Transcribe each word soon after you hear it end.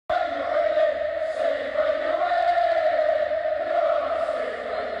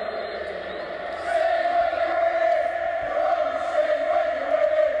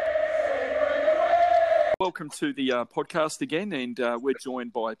welcome to the podcast again, and we're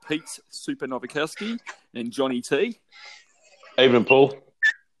joined by Pete Super Novakowski and Johnny T. Evening, Paul.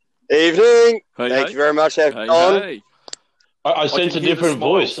 Evening. Hey, Thank hey. you very much for having Hey, me on. hey. I sense a can hear the different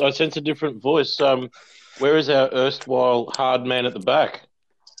voice. smiles. I sense a different voice. Where is our erstwhile hard man at the back?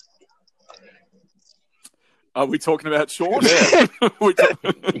 Are we talking about Sean? Yeah.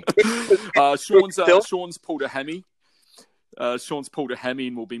 Sean's pulled a hammy. Sean's pulled a hammy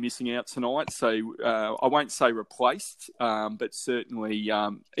and will be missing out tonight. So I won't say replaced, but certainly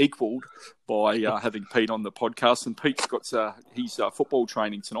equalled by having Pete on the podcast. And Pete's got his football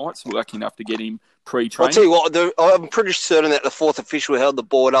training tonight, so we're lucky enough to get him pre-trained. I'll tell you what, I'm pretty certain that the fourth official held the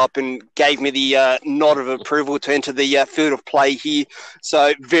board up and gave me the nod of approval to enter the field of play here.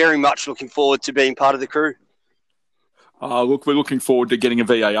 So very much looking forward to being part of the crew. Look, we're looking forward to getting a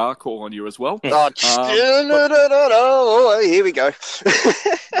VAR call on you as well. Here we go.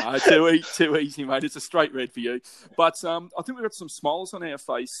 Too easy, mate. It's a straight red for you. But I think we've got some smiles on our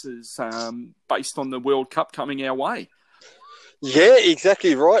faces based on the World Cup coming our way. Yeah,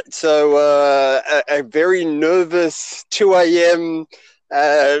 exactly right. So a very nervous 2 a.m.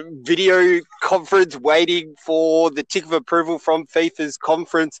 Video conference waiting for the tick of approval from FIFA's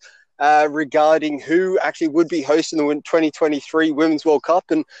conference regarding who actually would be hosting the 2023 Women's World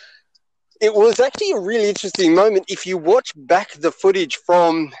Cup. And it was actually a really interesting moment. If you watch back the footage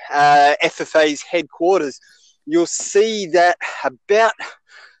from FFA's headquarters, you'll see that about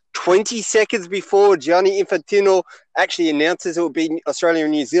 20 seconds before Gianni Infantino actually announces it will be Australia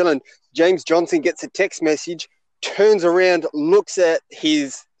and New Zealand, James Johnson gets a text message, turns around, looks at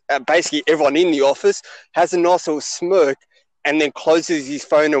his basically everyone in the office, has a nice little smirk, and then closes his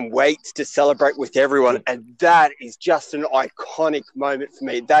phone and waits to celebrate with everyone. And that is just an iconic moment for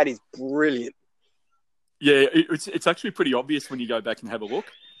me. That is brilliant. Yeah, it's actually pretty obvious when you go back and have a look.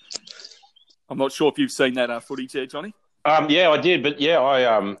 I'm not sure if you've seen that footage there, Johnny. Yeah, I did, but yeah,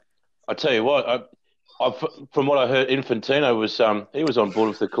 I tell you what, from what I heard, Infantino was he was on board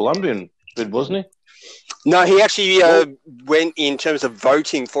with the Colombian bid, wasn't he? No, he actually went in terms of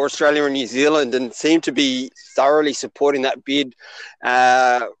voting for Australia and New Zealand and seemed to be thoroughly supporting that bid.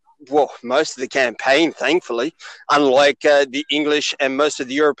 Most of the campaign, thankfully, unlike the English and most of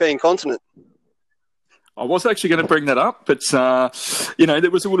the European continent. I was actually going to bring that up, but, there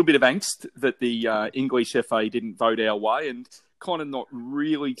was a little bit of angst that the English FA didn't vote our way, and kind of not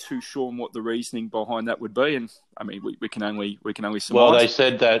really too sure on what the reasoning behind that would be. And I mean, we can only surmise. Well, they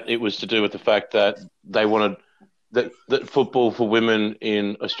said that it was to do with the fact that they wanted that football for women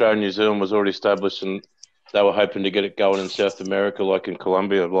in Australia and New Zealand was already established, and they were hoping to get it going in South America, like in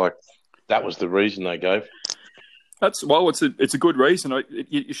Colombia. Like that was the reason they gave. It's a good reason.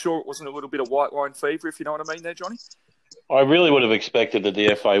 You sure it wasn't a little bit of white line fever, if you know what I mean there, Johnny? I really would have expected that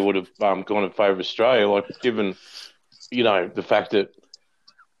the FA would have gone in favour of Australia, like given, the fact that,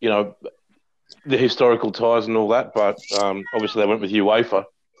 the historical ties and all that, but obviously they went with UEFA.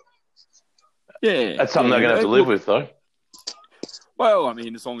 Yeah. That's something they're going to have to live with, though. Well, I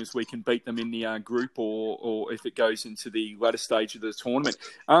mean, as long as we can beat them in the group or if it goes into the latter stage of the tournament.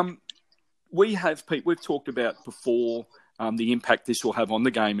 We've talked about before the impact this will have on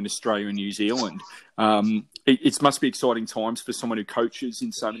the game in Australia and New Zealand. It must be exciting times for someone who coaches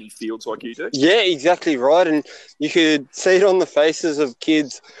in so many fields like you do. Yeah, exactly right. And you could see it on the faces of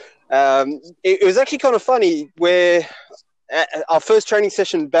kids. It was actually kind of funny where at our first training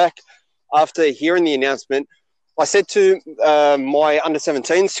session back after hearing the announcement, I said to my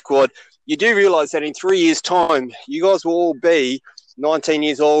under-17 squad, you do realise that in 3 years' time, you guys will all be 19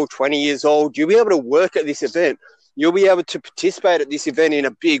 years old, 20 years old. You'll be able to work at this event. You'll be able to participate at this event in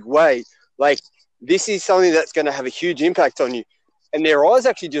a big way. Like, this is something that's going to have a huge impact on you. And their eyes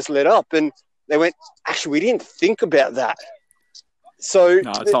actually just lit up and they went, actually, we didn't think about that. So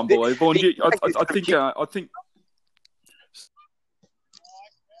no, it's unbelievable. I think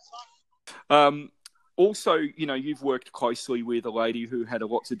also, you've worked closely with a lady who had a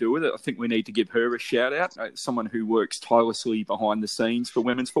lot to do with it. I think we need to give her a shout out. Someone who works tirelessly behind the scenes for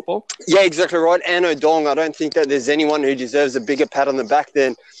women's football. Yeah, exactly right. Anne O'Dong. I don't think that there's anyone who deserves a bigger pat on the back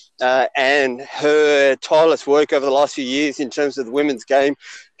than Anne. Her tireless work over the last few years in terms of the women's game,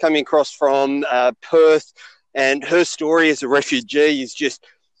 coming across from Perth, and her story as a refugee is just,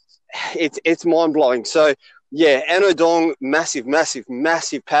 it's mind-blowing. So, yeah, Anne O'Dong, massive, massive,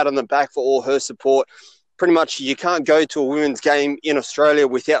 massive pat on the back for all her support. Pretty much you can't go to a women's game in Australia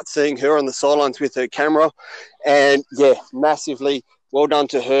without seeing her on the sidelines with her camera. And, yeah, massively well done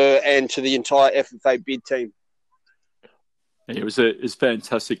to her and to the entire FFA bid team. Yeah, it was a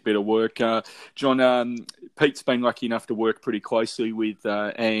fantastic bit of work. John, Pete's been lucky enough to work pretty closely with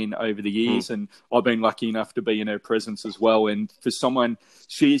Anne over the years, and I've been lucky enough to be in her presence as well. And for someone,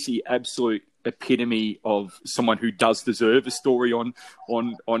 she is the absolute epitome of someone who does deserve a story on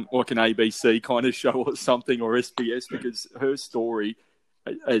like an ABC kind of show or something, or SBS, because her story,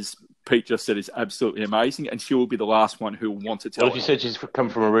 as Pete just said, is absolutely amazing, and she will be the last one who will want to tell. Well, if you said she's come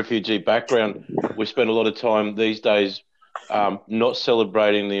from a refugee background, we spend a lot of time these days not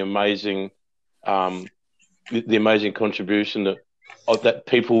celebrating the amazing contribution that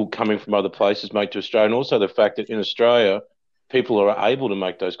people coming from other places make to Australia, and also the fact that in Australia, people are able to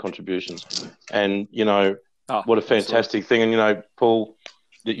make those contributions. And, what a fantastic thing. And, Paul,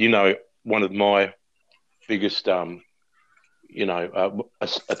 one of my biggest, a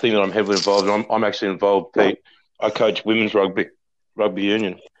thing that I'm heavily involved in, I'm actually involved, Pete. I coach women's rugby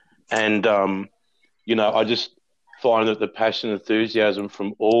union. And, I just find that the passion and enthusiasm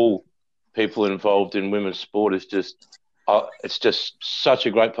from all people involved in women's sport is just, it's just such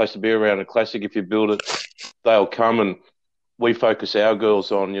a great place to be around. A classic, if you build it, they'll come. And we focus our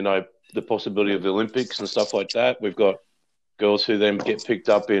girls on, the possibility of the Olympics and stuff like that. We've got girls who then get picked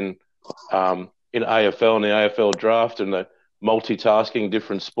up in AFL and the AFL draft, and the multitasking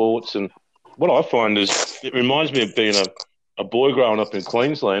different sports. And what I find is it reminds me of being a boy growing up in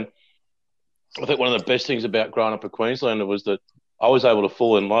Queensland. I think one of the best things about growing up in Queensland was that I was able to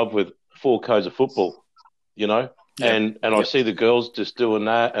fall in love with 4 codes of football, and I see the girls just doing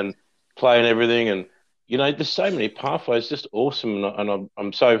that and playing everything. And, there's so many pathways, just awesome. And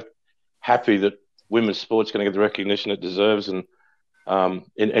I'm so happy that women's sport's going to get the recognition it deserves, and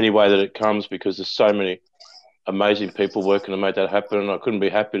in any way that it comes, because there's so many amazing people working to make that happen. And I couldn't be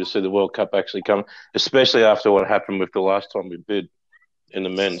happy to see the World Cup actually come, especially after what happened with the last time we bid in the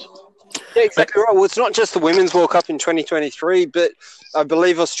men's. Yeah, exactly right. Well, it's not just the Women's World Cup in 2023, but I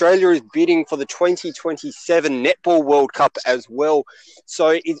believe Australia is bidding for the 2027 Netball World Cup as well.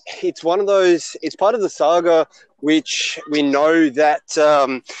 So it's one of those, it's part of the saga, which we know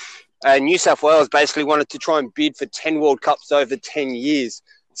that New South Wales basically wanted to try and bid for 10 World Cups over 10 years.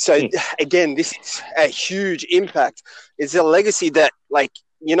 So again, this is a huge impact. It's a legacy that,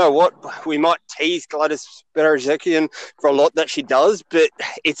 you know what, we might tease Gladys Berejiklian for a lot that she does, but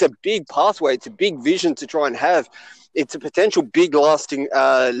it's a big pathway. It's a big vision to try and have. It's a potential big lasting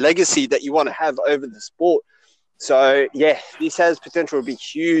legacy that you want to have over the sport. So, yeah, this has potential to be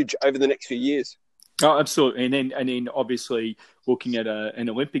huge over the next few years. Oh, absolutely. And then obviously looking at an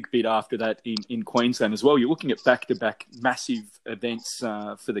Olympic bid after that in Queensland as well. You're looking at back-to-back massive events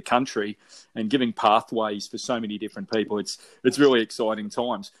for the country and giving pathways for so many different people. It's really exciting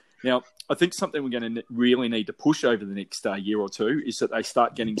times. Now, I think something we're going to really need to push over the next year or two is that they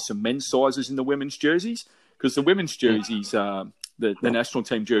start getting some men's sizes in the women's jerseys, because the women's jerseys, the national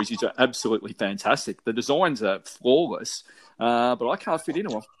team jerseys are absolutely fantastic. The designs are flawless, but I can't fit into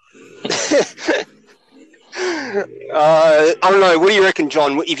them. I don't know. What do you reckon,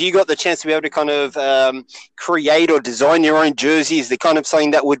 John? If you got the chance to be able to kind of create or design your own jersey, is there kind of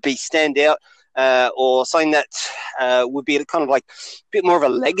something that would be stand out, or something that would be kind of like a bit more of a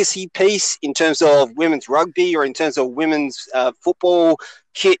legacy piece in terms of women's rugby or in terms of women's football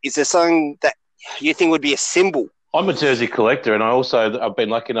kit? Is there something that you think would be a symbol? I'm a jersey collector, and I've been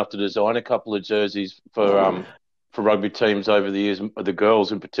lucky enough to design a couple of jerseys for rugby teams over the years, the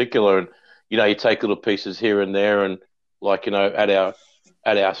girls in particular. And you take little pieces here and there, and at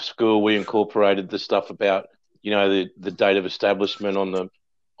our school we incorporated the stuff about the date of establishment on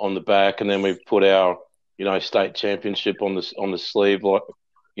the back, and then we've put our state championship on the sleeve, like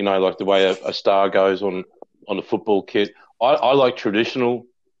the way a star goes on the football kit. I like traditional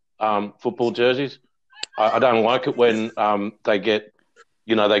football jerseys. I don't like it when they get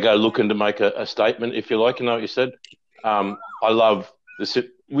they go looking to make a statement, if you like. What you said. I love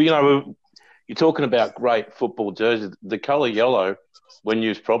you're talking about great football jerseys. The colour yellow, when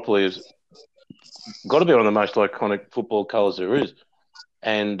used properly, has got to be one of the most iconic football colours there is.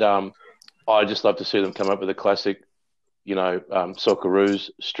 And I just love to see them come up with a classic, Socceroos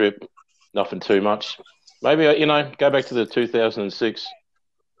strip, nothing too much. Maybe, go back to the 2006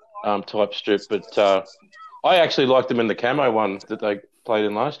 type strip. But I actually liked them in the camo one that they played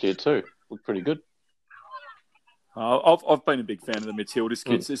in last year too. Looked pretty good. I've been a big fan of the Matildas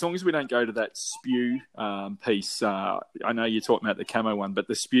kits. As long as we don't go to that spew piece. I know you're talking about the camo one, but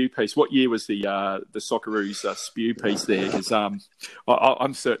the spew piece. What year was the Socceroos spew piece there? Because I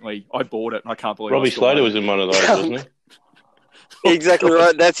bought it and I can't believe Robbie Slater was in one of those, wasn't he? Exactly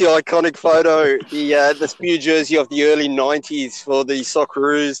right. That's the iconic photo. The spew jersey of the early 90s for the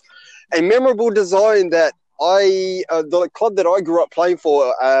Socceroos. A memorable design that the club that I grew up playing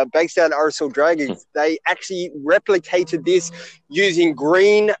for, Bankstown RSL Dragons, they actually replicated this using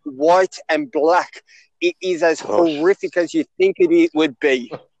green, white, and black. It is as horrific as you think it would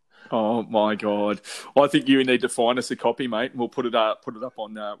be. Oh my God! I think you need to find us a copy, mate, and we'll put it up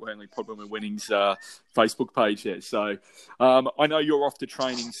on Wanley Podwomen Winnings Facebook page there. So I know you're off to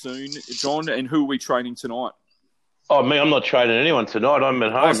training soon, John. And who are we training tonight? Oh, me, I'm not training anyone tonight. I'm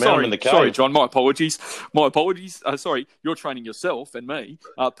at home, man. I'm in the cave. Sorry, John. My apologies. Sorry, you're training yourself and me.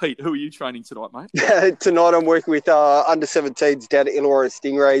 Pete, who are you training tonight, mate? Tonight I'm working with under-17s down at Illawarra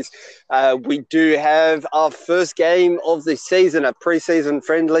Stingrays. We do have our first game of the season, a pre-season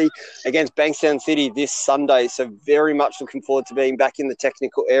friendly against Bankstown City this Sunday. So very much looking forward to being back in the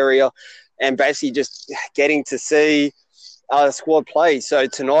technical area and basically just getting to see squad play. So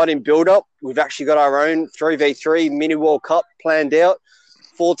tonight in build-up, we've actually got our own 3v3 mini World Cup planned out.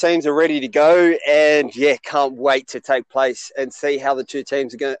 4 teams are ready to go, and can't wait to take place and see how the 2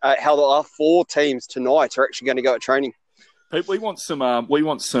 teams are going. How the 4 teams tonight are actually going to go at training. Pete, we want some.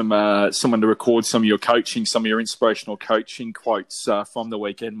 Someone to record some of your coaching, some of your inspirational coaching quotes from the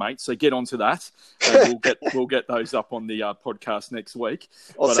weekend, mate. So get onto that, and we'll get those up on the podcast next week.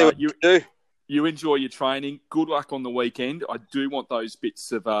 I'll see what you do. You enjoy your training. Good luck on the weekend. I do want those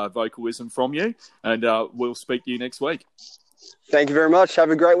bits of vocalism from you, and we'll speak to you next week. Thank you very much.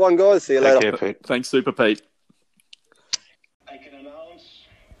 Have a great one, guys. See you later. Take care, Pete. Thanks, Super Pete. I can announce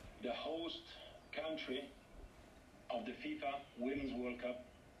the host country of the FIFA Women's World Cup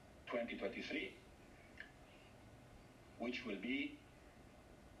 2023, which will be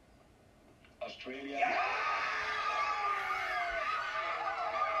Australia.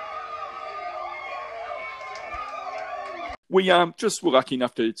 We just were lucky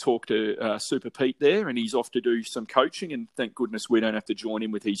enough to talk to Super Pete there, and he's off to do some coaching, and thank goodness we don't have to join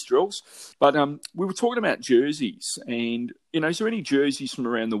him with his drills. But we were talking about jerseys, and, is there any jerseys from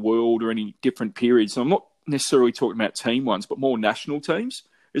around the world or any different periods? And I'm not necessarily talking about team ones, but more national teams.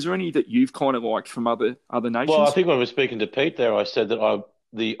 Is there any that you've kind of liked from other nations? Well, I think when we were speaking to Pete there, I said that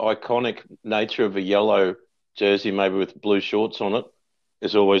the iconic nature of a yellow jersey, maybe with blue shorts on it,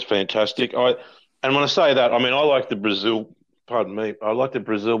 is always fantastic. And when I say that, I mean, I like the Brazil... Pardon me. I liked the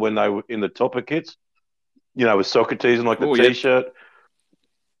Brazil when they were in the topper kits, with Socrates and the T-shirt.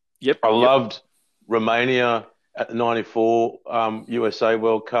 Yep. I loved Romania at the 94 USA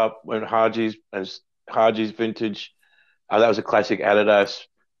World Cup when Haji's vintage. That was a classic Adidas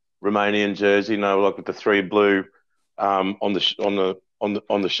Romanian jersey, with the 3 blue on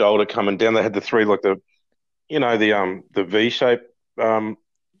the shoulder coming down. They had the 3 the V shape thing.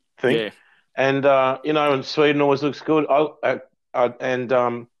 Yeah. And, and Sweden always looks good. Who's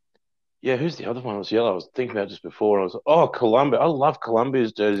the other one? It was yellow. I was thinking about just before. I was like, Colombia. I love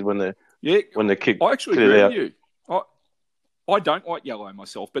Colombia's jersey when they kick. I actually agree with you. I don't like yellow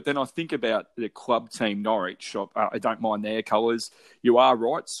myself, but then I think about the club team Norwich. I don't mind their colours. You are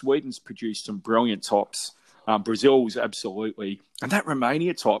right. Sweden's produced some brilliant tops. Brazil's absolutely. And that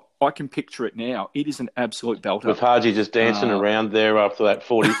Romania top, I can picture it now. It is an absolute belter. With Haji just dancing around there after that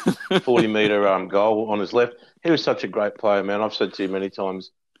 40-metre goal on his left. He was such a great player, man. I've said to you many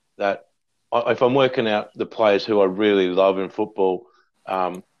times that if I'm working out the players who I really love in football,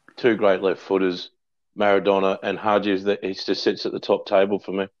 2 great left footers, Maradona and Haji, he just sits at the top table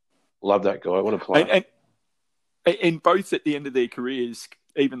for me. Love that guy. What a player. And both at the end of their careers,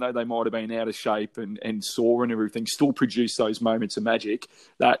 even though they might have been out of shape and sore and everything, still produce those moments of magic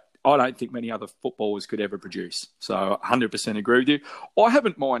that I don't think many other footballers could ever produce. So 100% agree with you. I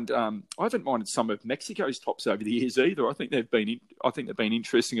haven't minded some of Mexico's tops over the years either. I think they've been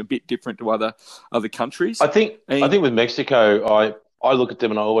interesting, a bit different to other countries. I think with Mexico, I look at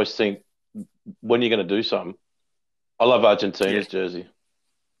them and I always think, when you're going to do something, I love Argentina's jersey.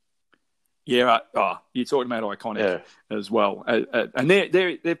 Yeah, you're talking about iconic as well, and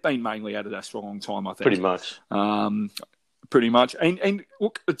they've been mainly Adidas for a long time, I think. Pretty much, and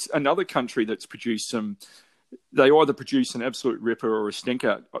look, it's another country that's produced some. They either produce an absolute ripper or a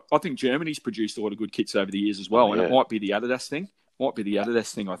stinker. I think Germany's produced a lot of good kits over the years as well, and it might be the Adidas thing. I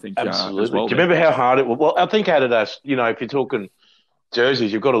think. Absolutely. As well, do you remember how hard it was? Well, I think Adidas. If you're talking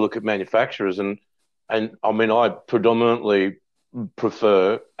jerseys, you've got to look at manufacturers, and I mean, I predominantly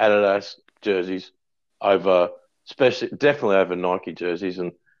prefer Adidas jerseys definitely over Nike jerseys,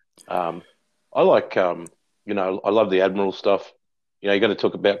 and I like I love the Admiral stuff. You're going to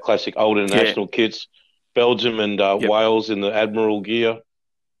talk about classic old international kits, Belgium and Wales in the Admiral gear.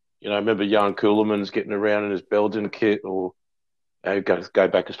 I remember Jan Koolman's getting around in his Belgian kit, or go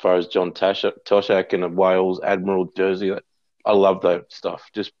back as far as John Toshak in a Wales Admiral jersey. I love that stuff,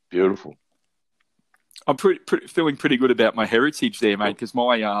 just beautiful. I'm feeling pretty good about my heritage there, mate, because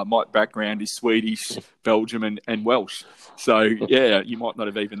my background is Swedish, Belgium, and Welsh. So, yeah, you might not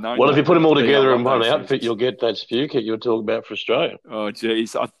have even known Well, that. if you put them all together in one those outfit, jerseys. you'll get that spew kit you were talking about for Australia. Oh,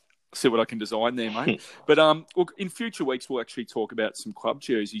 geez. I see what I can design there, mate. But look, in future weeks, we'll actually talk about some club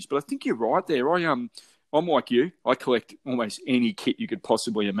jerseys. But I think you're right there. I'm like you. I collect almost any kit you could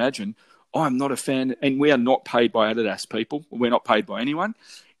possibly imagine. I'm not a fan, and we are not paid by Adidas people. We're not paid by anyone.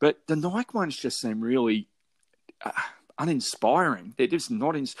 But the Nike ones just seem really uninspiring. They're just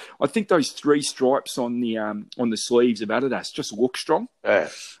not. I think those 3 stripes on the sleeves of Adidas just look strong. Yeah.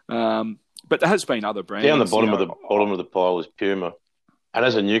 But there has been other brands. Down the bottom of the pile is Puma. And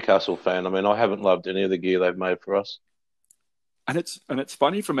as a Newcastle fan, I mean, I haven't loved any of the gear they've made for us. And it's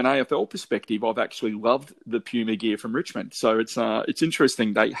funny from an AFL perspective. I've actually loved the Puma gear from Richmond. So it's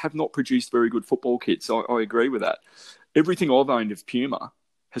interesting. They have not produced very good football kits. I agree with that. Everything I've owned of Puma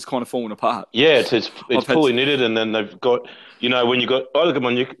has kind of fallen apart. Yeah, it's fully knitted, and then they've got, I look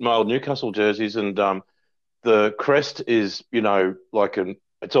at my old Newcastle jerseys, and the crest is,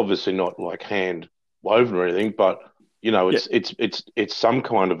 it's obviously not like hand woven or anything, but it's some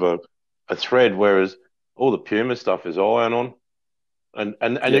kind of a thread, whereas all the Puma stuff is iron on,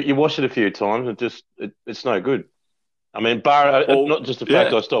 and you wash it a few times, and it's no good. I mean, not just the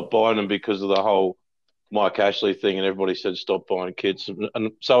fact I stopped buying them because of the whole Mike Ashley thing, and everybody said stop buying kits,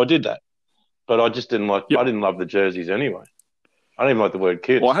 and so I did that. But I just didn't like. I didn't love the jerseys anyway. I didn't even like the word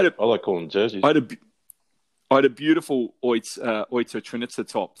kits. Well, I like calling them jerseys. I had a beautiful Oita Trinita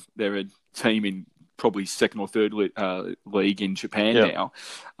top. They're a team in probably second or third league in Japan now.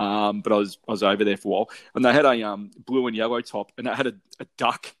 But I was over there for a while, and they had a blue and yellow top, and they had a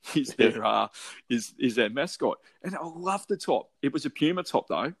duck is their mascot. And I loved the top. It was a Puma top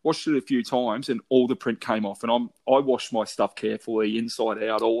though. Washed it a few times, and all the print came off. And I washed my stuff carefully, inside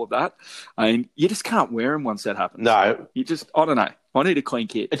out, all of that. And you just can't wear them once that happens. No, I don't know. I need a clean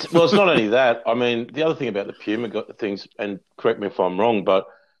kit. It's not only that. I mean, the other thing about the Puma things, and correct me if I'm wrong, but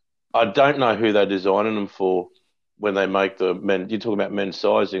I don't know who they're designing them for when they make the men. You're talking about men's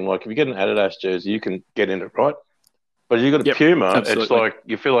sizing. Like if you get an Adidas jersey, you can get in it, right? But if you've got a Puma, absolutely. It's like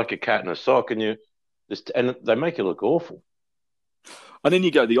you feel like a cat in a sock, and they make you look awful. And then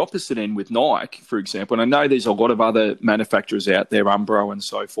you go the opposite end with Nike, for example. And I know there's a lot of other manufacturers out there, Umbro and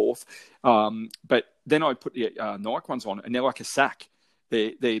so forth. But then I put the Nike ones on, and they're like a sack.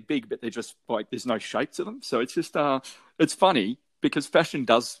 They're big, but they're just like there's no shape to them. So it's just it's funny because fashion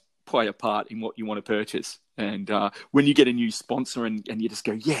does play a part in what you want to purchase. And when you get a new sponsor and you just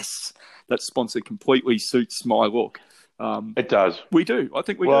go, yes, that sponsor completely suits my look. It does. We do. I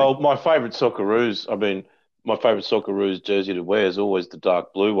think we do. Well, my favourite Socceroos jersey to wear is always the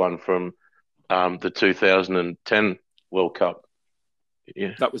dark blue one from the 2010 World Cup.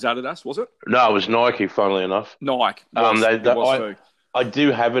 Yeah. That was Adidas, was it? No, it was Nike, funnily enough. Nike. I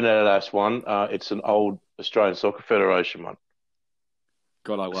do have an Adidas one. It's an old Australian Soccer Federation one.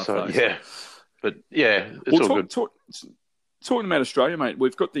 God, I love those. Yeah. But, yeah, it's all good. Talking about Australia, mate,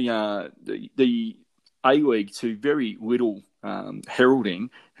 we've got the A-League to very little heralding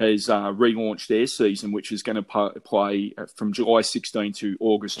has relaunched their season, which is going to play from July 16 to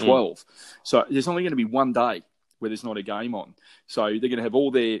August 12. So there's only going to be one day where there's not a game on. So they're going to have all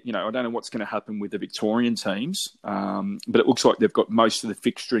their, I don't know what's going to happen with the Victorian teams, but it looks like they've got most of the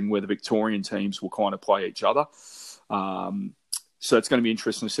fixturing where the Victorian teams will kind of play each other. So it's going to be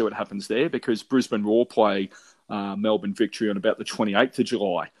interesting to see what happens there because Brisbane Roar play Melbourne Victory on about the 28th of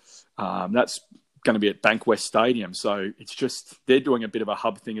July. That's going to be at Bankwest Stadium. So it's just, they're doing a bit of a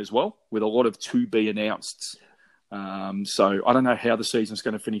hub thing as well with a lot of to be announced. So I don't know how the season's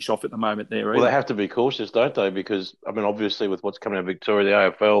going to finish off at the moment there. Well, they have to be cautious, don't they? Because, I mean, obviously with what's coming out of Victoria, the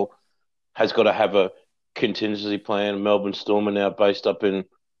AFL has got to have a contingency plan. Melbourne Storm are now based up in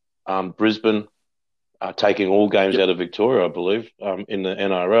Brisbane, taking all games out of Victoria, I believe, in the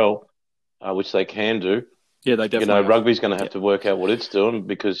NRL, which they can do. Yeah, they definitely. Rugby's going to have to work out what it's doing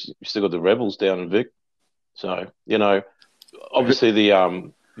because you've still got the Rebels down in Vic. So, obviously the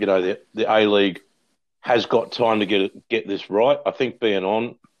A-League has got time to get this right. I think being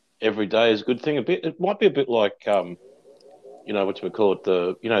on every day is a good thing. It might be a bit like, what do we call it?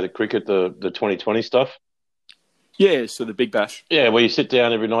 The cricket, the 2020 stuff. Yeah, so the Big Bash. Yeah, where you sit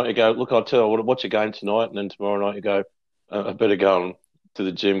down every night and you go, look, I'll tell you, watch a game tonight, and then tomorrow night you go, I better go to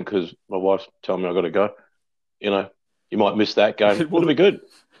the gym because my wife's telling me I've got to go. You might miss that game. It'll be good.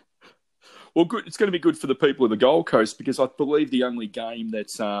 Well, good. It's going to be good for the people of the Gold Coast because I believe the only game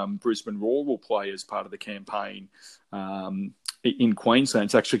that Brisbane Roar will play as part of the campaign in Queensland.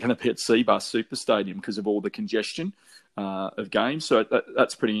 It's actually going to be at Seabus Super Stadium because of all the congestion of games. So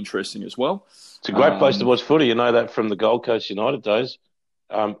that's pretty interesting as well. It's a great place to watch footy. You know that from the Gold Coast United days.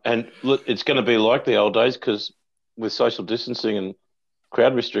 And look, it's going to be like the old days because with social distancing and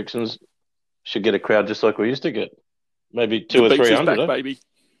crowd restrictions, should get a crowd just like we used to get. Maybe 200 or 300. Back, baby.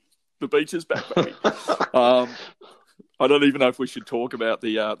 The beach is back, baby. I don't even know if we should talk about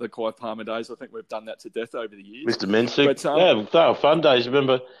the Clive Palmer days. I think we've done that to death over the years. Mr. Menzies. Yeah, they were fun days.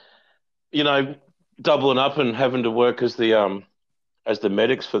 Remember, doubling up and having to work as the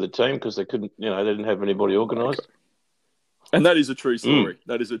medics for the team because they couldn't, they didn't have anybody organised. Okay. And that is a true story.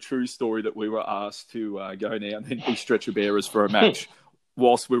 That is a true story that we were asked to go down and be stretcher bearers for a match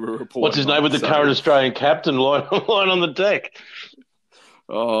whilst we were reporting. What's his name with the current Australian captain lying on the deck?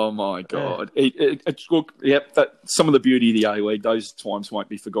 Oh, my God. Yeah. Some of the beauty of the A-League, those times won't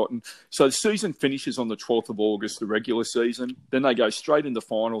be forgotten. So the season finishes on the 12th of August, the regular season. Then they go straight into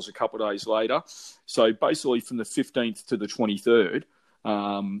finals a couple of days later. So basically from the 15th to the 23rd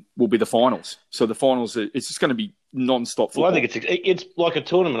will be the finals. So the finals, it's just going to be non-stop football. Well, I think it's like a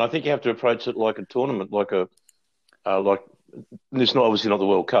tournament. I think you have to approach it like a tournament, like it's not obviously not the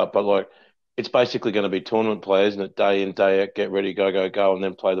World Cup, but it's basically going to be tournament play, isn't it? Day in, day out, get ready, go, and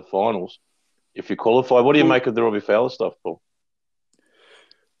then play the finals. If you qualify, what do you make of the Robbie Fowler stuff, Paul?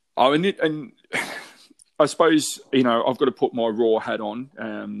 And I suppose, I've got to put my Raw hat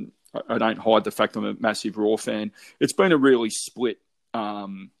on. I don't hide the fact I'm a massive Raw fan. It's been a really split.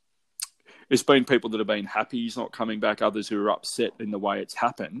 There's been people that have been happy he's not coming back, others who are upset in the way it's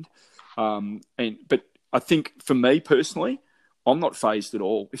happened. But I think for me personally, I'm not phased at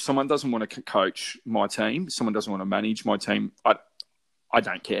all. If someone doesn't want to coach my team, if someone doesn't want to manage my team, I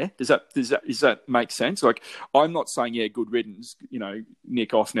don't care. Does that make sense? I'm not saying, good riddance,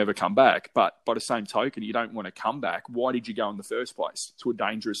 nick off, never come back. But by the same token, you don't want to come back. Why did you go in the first place to a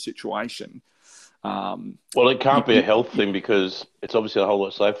dangerous situation? Well, it can't be a health thing because it's obviously a whole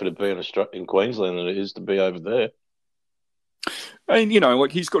lot safer to be in Queensland than it is to be over there. And,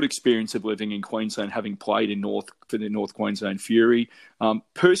 he's got experience of living in Queensland, having played for the North Queensland Fury.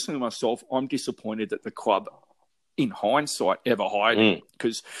 Personally, myself, I'm disappointed that the club, in hindsight, ever hired him.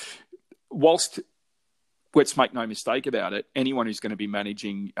 Because whilst, let's make no mistake about it, anyone who's going to be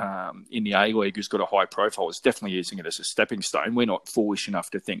managing in the A-League who's got a high profile is definitely using it as a stepping stone. We're not foolish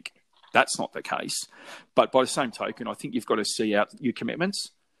enough to think that's not the case. But by the same token, I think you've got to see out your commitments,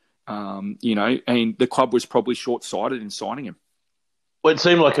 and the club was probably short-sighted in signing him. Well, it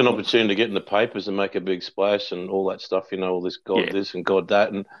seemed like an opportunity to get in the papers and make a big splash and all that stuff, all this God this and God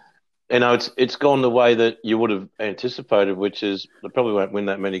that. And, it's gone the way that you would have anticipated, which is they probably won't win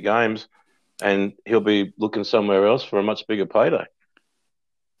that many games and he'll be looking somewhere else for a much bigger payday.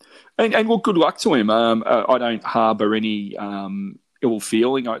 And well, good luck to him. I don't harbour any ill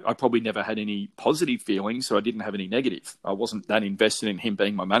feeling. I probably never had any positive feelings, so I didn't have any negative. I wasn't that invested in him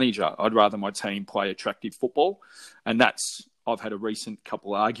being my manager. I'd rather my team play attractive football. And I've had a recent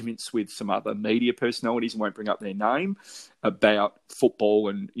couple of arguments with some other media personalities, and won't bring up their name, about football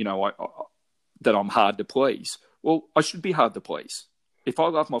and, that I'm hard to please. Well, I should be hard to please. If I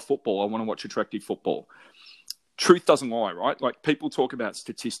love my football, I want to watch attractive football. Truth doesn't lie, right? People talk about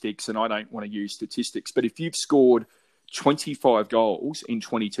statistics, and I don't want to use statistics, but if you've scored 25 goals in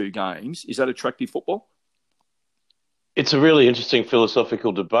 22 games, is that attractive football? It's a really interesting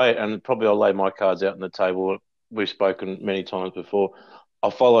philosophical debate, and probably I'll lay my cards out on the table. We've spoken many times before.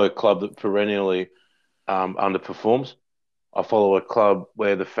 I follow a club that perennially underperforms. I follow a club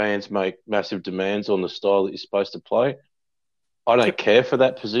where the fans make massive demands on the style that you're supposed to play. I don't care for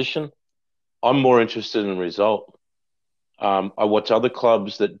that position. I'm more interested in result. I watch other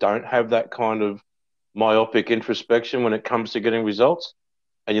clubs that don't have that kind of myopic introspection when it comes to getting results.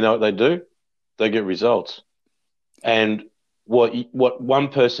 And you know what they do? They get results. And what one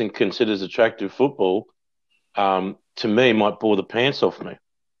person considers attractive football, to me, might bore the pants off me.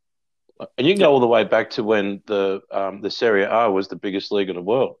 And you can go all the way back to when the Serie A was the biggest league in the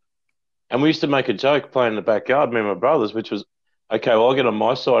world. And we used to make a joke playing in the backyard, me and my brothers, which was, okay, well, I'll get on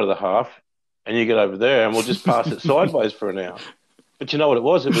my side of the half and you get over there and we'll just pass it sideways for an hour. But you know what it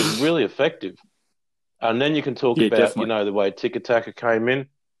was? It was really effective. And then you can talk about, definitely. The way Tiki-Taka came in.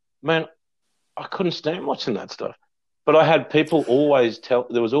 Man, I couldn't stand watching that stuff. But I had people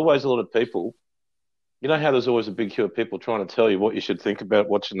there was always a lot of people. You know how there's always a big queue of people trying to tell you what you should think about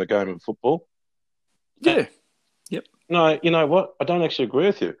watching the game of football? Yeah. Yep. No, you know what? I don't actually agree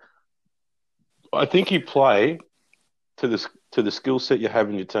with you. I think you play to the skill set you have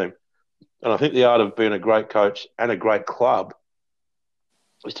in your team. And I think the art of being a great coach and a great club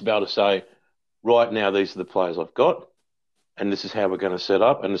is to be able to say, right now, these are the players I've got. and this is how we're going to set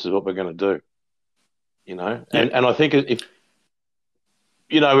up, and this is what we're going to do. Yeah. And I think if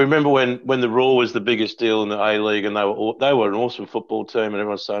remember when the Raw was the biggest deal in the A League, and they were an awesome football team, and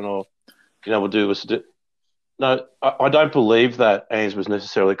everyone's saying, "Oh, we'll do this." No, I don't believe that Ains was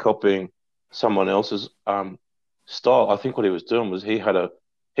necessarily copying someone else's style. I think what he was doing was he had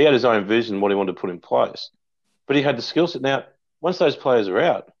his own vision, what he wanted to put in place, but he had the skill set. Now, once those players are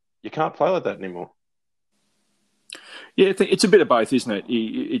out, you can't play like that anymore. Yeah, I think it's a bit of both, isn't it?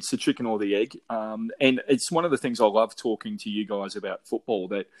 It's the chicken or the egg. And it's one of the things I love talking to you guys about football,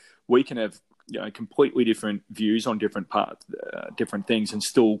 that we can have completely different views on different different things, and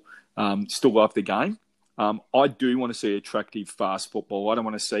still love the game. I do want to see attractive, fast football. I don't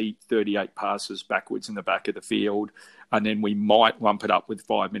want to see 38 passes backwards in the back of the field, and then we might lump it up with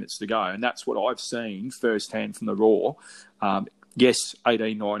 5 minutes to go. And that's what I've seen firsthand from the Raw. Yes,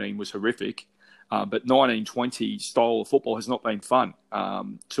 18-19 was horrific. But 19-20 style of football has not been fun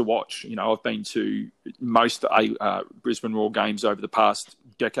to watch. I've been to most Brisbane Roar games over the past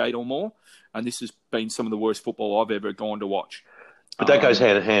decade or more, and this has been some of the worst football I've ever gone to watch. But that goes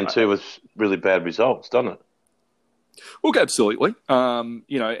hand in hand too with really bad results, doesn't it? Look, absolutely. And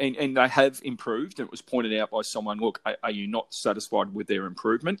they have improved. It was pointed out by someone, look, are you not satisfied with their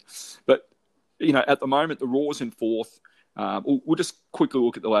improvement? But, at the moment, the Roar's in fourth. We'll just quickly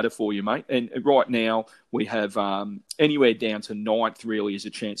look at the ladder for you, mate. And right now we have anywhere down to ninth really is a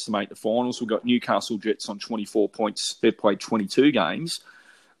chance to make the finals. We've got Newcastle Jets on 24 points. They've played 22 games.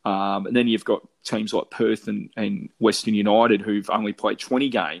 And then you've got teams like Perth and Western United who've only played 20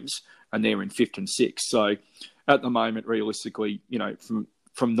 games, and they're in fifth and sixth. So at the moment, realistically,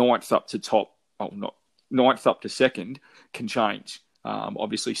 from ninth up to top, not ninth up to second can change.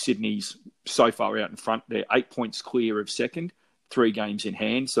 Obviously, Sydney's so far out in front. They're 8 points clear of second, 3 games in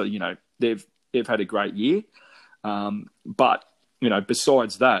hand. So, they've had a great year. But,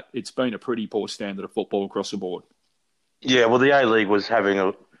 besides that, it's been a pretty poor standard of football across the board. Yeah, well, the A-League was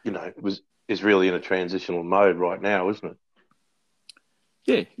having is really in a transitional mode right now, isn't it?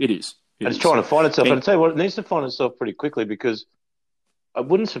 Yeah, it is. It's trying to find itself. And I tell you what, it needs to find itself pretty quickly, because it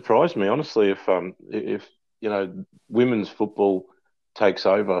wouldn't surprise me, honestly, if women's football takes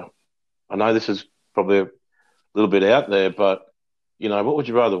over. I know this is probably a little bit out there, but what would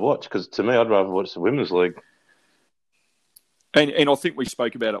you rather watch? Because to me, I'd rather watch the women's league. And I think we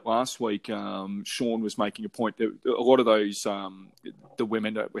spoke about it last week. Sean was making a point that a lot of those the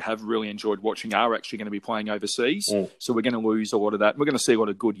women that we have really enjoyed watching are actually going to be playing overseas. So we're going to lose a lot of that. We're going to see a lot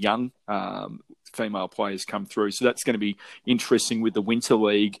of good young female players come through. So that's going to be interesting with the Winter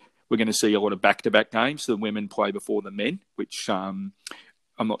League. We're going to see a lot of back-to-back games. The women play before the men, which I'm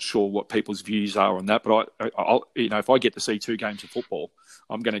not sure what people's views are on that. But I'll if I get to see 2 games of football,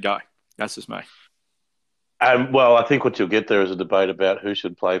 I'm going to go. That's just me. Well, I think what you'll get there is a debate about who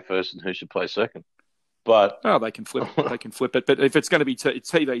should play first and who should play second. But they can flip. They can flip it. But if it's going to be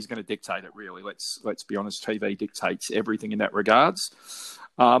TV is going to dictate it. Really, let's be honest. TV dictates everything in that regards.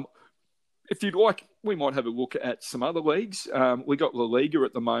 If you'd like, we might have a look at some other leagues. We got La Liga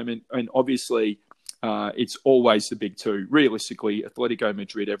at the moment, and obviously it's always the big two. Realistically, Atletico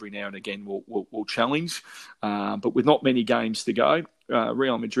Madrid every now and again will challenge, but with not many games to go,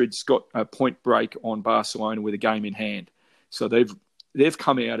 Real Madrid's got a point break on Barcelona with a game in hand. So they've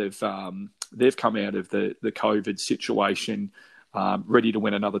come out of the COVID situation ready to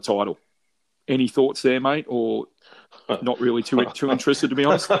win another title. Any thoughts there, mate, or not really too interested, to be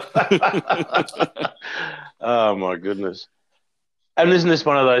honest? Oh my goodness. And isn't this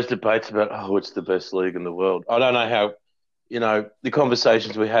one of those debates about, it's the best league in the world? I don't know how, the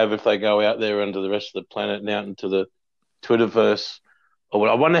conversations we have, if they go out there into the rest of the planet and out into the Twitterverse, or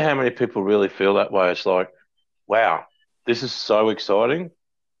I wonder how many people really feel that way. It's like, wow, this is so exciting.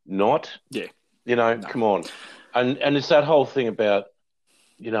 Not. Yeah. No. Come on. And it's that whole thing about,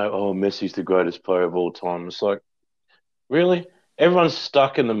 Messi's the greatest player of all time. It's like, really? Everyone's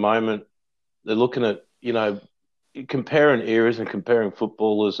stuck in the moment. They're looking at, comparing eras and comparing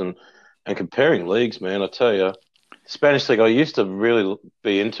footballers and comparing leagues, man. I tell you, Spanish league, I used to really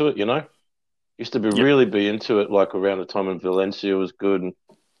be into it, Used to really be into it, like around the time when Valencia was good and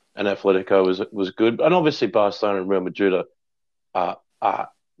Atletico was good. And obviously Barcelona and Real Madrid are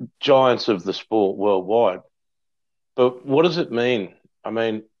giants of the sport worldwide. But what does it mean? I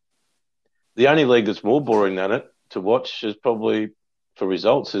mean, the only league that's more boring than it to watch is probably for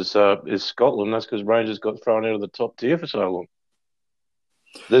results is Scotland. That's because Rangers got thrown out of the top tier for so long.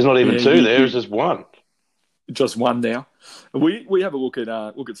 There's not even 2 there. It's just 1. Just 1 now. We have a look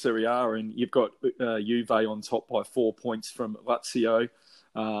at Serie A, and you've got Juve on top by 4 points from Lazio.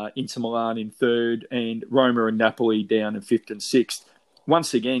 Inter Milan in third, and Roma and Napoli down in fifth and sixth.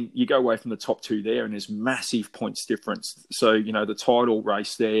 Once again, you go away from the top two there, and there's massive points difference. So, the title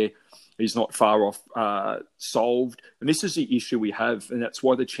race there is not far off solved. And this is the issue we have, and that's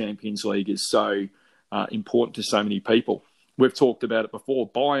why the Champions League is so important to so many people. We've talked about it before.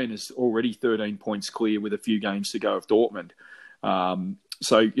 Bayern is already 13 points clear with a few games to go of Dortmund.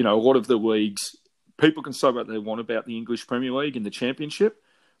 So, a lot of the leagues, people can say what they want about the English Premier League and the Championship,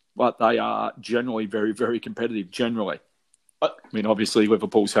 but they are generally very, very competitive, generally. I mean, obviously,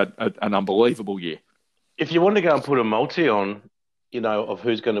 Liverpool's had an unbelievable year. If you want to go and put a multi on, of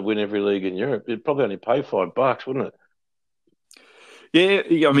who's going to win every league in Europe, it'd probably only pay $5, wouldn't it?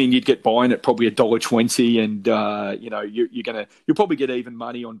 Yeah, I mean, you'd get Bayern at probably $1.20, and you'll probably get even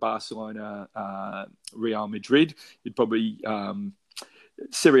money on Barcelona, Real Madrid. You'd probably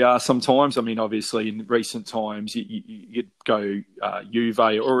Serie A sometimes. I mean, obviously, in recent times, you'd go Juve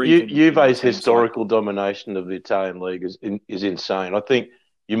or even Juve's historical domination of the Italian league is insane. I think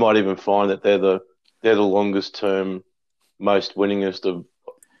you might even find that they're the longest term, most winningest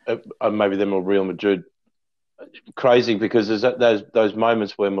of maybe them or Real Madrid. Crazy, because there's those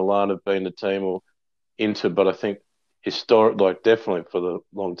moments where Milan have been the team or Inter, but I think definitely for the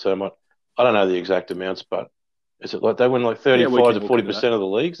long term. I don't know the exact amounts, but is it like they win like 35 to 40% of the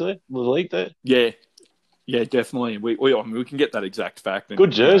leagues there? The league there? Yeah, definitely. We can get that exact fact. And,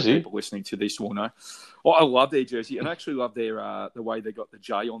 good jersey. People listening to this will know. I love their jersey, and I actually love their the way they got the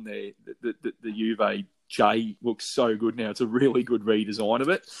J on there. The Juve J looks so good now. It's a really good redesign of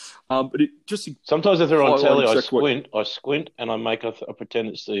it. But it just sometimes if they're on telly, I squint, and I pretend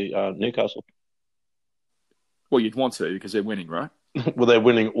it's the Newcastle. Well, you'd want to because they're winning, right? Well, they're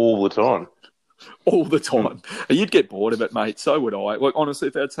winning all the time. All the time. You'd get bored of it, mate. So would I. Like, honestly,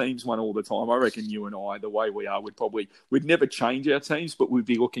 if our teams won all the time, I reckon you and I, the way we are, we'd never change our teams, but we'd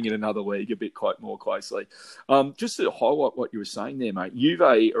be looking at another league a bit more closely. Just to highlight what you were saying there, mate, Juve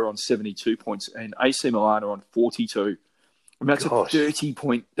are on 72 points and AC Milan are on 42. And that's a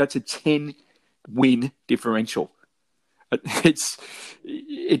 30-point, that's a 10-win differential.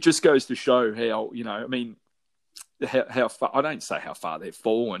 It just goes to show how, I mean, how far, I don't say how far they've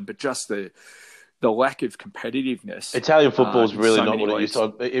fallen, but just the lack of competitiveness. Italian football is really not what it used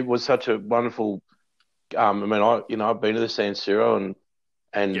to. It was such a wonderful. I mean, I've been to the San Siro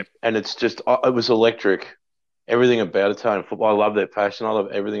and it's just it was electric. Everything about Italian football, I love their passion. I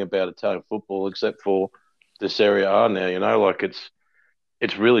love everything about Italian football except for the Serie A now. Like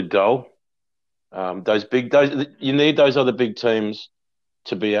it's really dull. You need those other big teams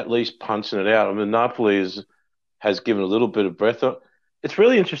to be at least punching it out. I mean, Napoli has given a little bit of breath. It's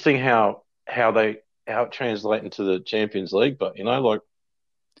really interesting how it translates into the Champions League, but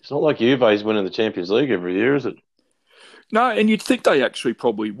it's not like Juve's winning the Champions League every year, is it? No, and you'd think they actually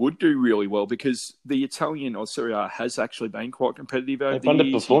probably would do really well because the Italian or Serie A has actually been quite competitive over the years.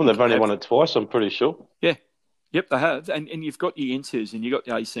 They've underperformed. They've only won it twice, I'm pretty sure. Yeah. Yep, they have. And you've got your Inters and you've got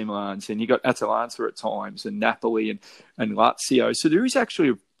the AC Milans and you've got Atalanta at times and Napoli and Lazio. So there is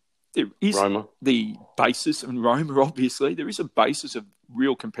Roma. The basis, and Roma, obviously, there is a basis of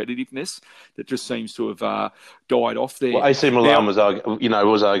real competitiveness that just seems to have died off there. Well, AC Milan was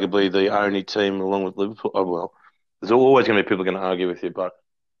arguably the only team along with Liverpool. Oh, well, there's always going to be people going to argue with you, but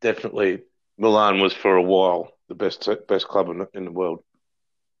definitely Milan was for a while the best club in the world.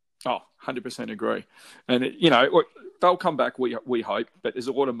 Oh, 100% agree. And, they'll come back, we hope, but there's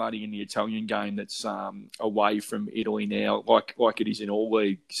a lot of money in the Italian game that's away from Italy now, like it is in all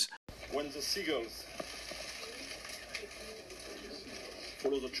leagues. When the seagulls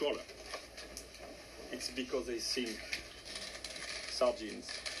follow the trawler, it's because they think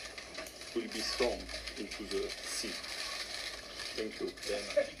sardines will be thrown into the sea. Thank you.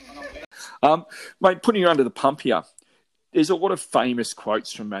 Mate, putting you under the pump here, there's a lot of famous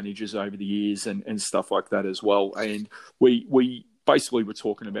quotes from managers over the years and stuff like that as well. And we basically were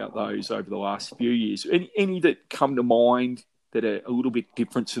talking about those over the last few years. Any that come to mind that are a little bit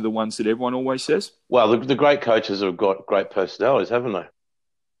different to the ones that everyone always says? Well, the great coaches have got great personalities, haven't they?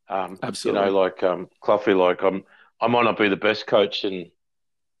 Absolutely. Like Cloughy, I might not be the best coach in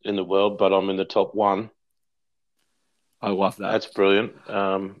the world, but I'm in the top one. I love that. That's brilliant.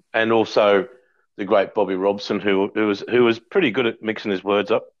 And also the great Bobby Robson, who was pretty good at mixing his words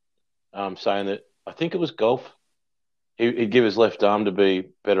up, saying that I think it was golf. He'd give his left arm to be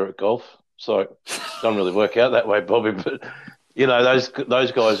better at golf. So it doesn't really work out that way, Bobby. But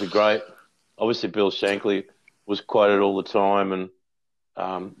those guys are great. Obviously, Bill Shankly was quoted all the time, and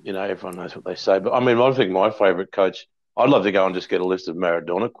everyone knows what they say. But I mean, I think my favourite coach, I'd love to go and just get a list of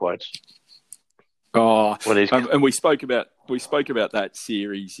Maradona quotes. Oh, When he's and we spoke about that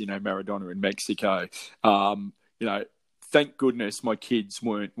series, Maradona in Mexico. Thank goodness my kids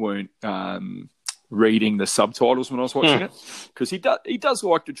weren't reading the subtitles when I was watching it, because he does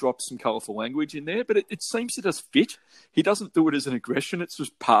like to drop some colourful language in there, but it seems to just fit. He doesn't do it as an aggression; it's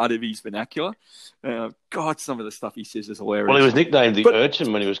just part of his vernacular. God, some of the stuff he says is hilarious. Well, he was nicknamed the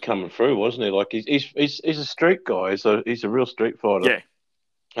Urchin when he was coming through, wasn't he? Like he's a street guy. He's a real street fighter. Yeah,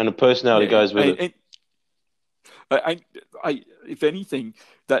 and the personality goes with it. If anything,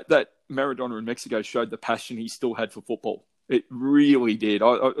 that Maradona in Mexico showed the passion he still had for football. It really did.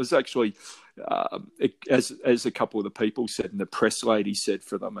 I was actually, as a couple of the people said, and the press lady said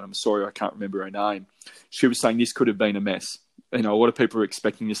for them, and I'm sorry I can't remember her name, she was saying this could have been a mess. A lot of people are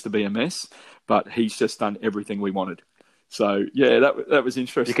expecting this to be a mess, but he's just done everything we wanted. So, yeah, that was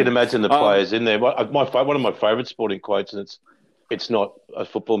interesting. You can imagine the players in there. One of my favourite sporting quotes, and it's not a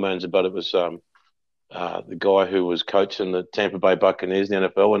football manager, but it was the guy who was coaching the Tampa Bay Buccaneers in the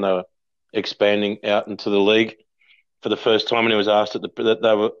NFL when they were expanding out into the league for the first time, and he was asked that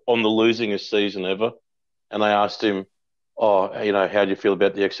they were on the losingest season ever, and they asked him, how do you feel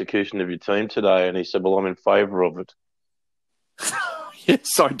about the execution of your team today? And he said, well, I'm in favour of it.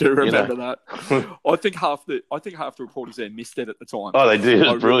 Yes, I do remember that. I think half the reporters there missed it at the time. Oh, they did.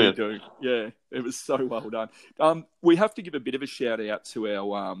 It was brilliant. Really do. Yeah, it was so well done. We have to give a bit of a shout out to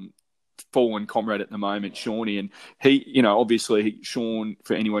our fallen comrade at the moment, Shawnee, and he, obviously Sean,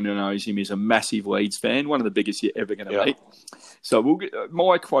 for anyone who knows him, is a massive Leeds fan, one of the biggest you're ever going to meet. So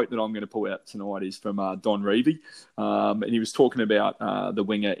my quote that I'm going to pull out tonight is from Don Revie, and he was talking about the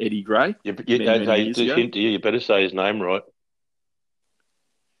winger Eddie Gray. You better say his name right.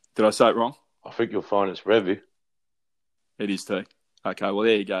 Did I say it wrong? I think you'll find it's Revie. It is too. Okay, well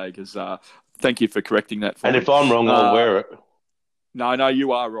there you go. Because thank you for correcting that. And if I'm wrong, I'll wear it. No,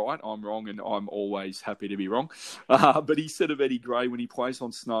 you are right. I'm wrong, and I'm always happy to be wrong. But he said of Eddie Gray, when he plays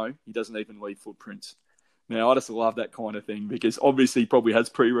on snow, he doesn't even leave footprints. Now, I just love that kind of thing, because obviously he probably has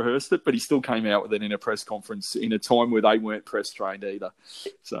pre-rehearsed it, but he still came out with it in a press conference in a time where they weren't press trained either.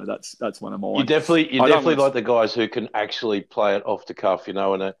 So that's one of mine. You definitely like the guys who can actually play it off the cuff,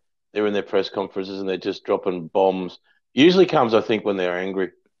 and they're in their press conferences and they're just dropping bombs. Usually comes, I think, when they're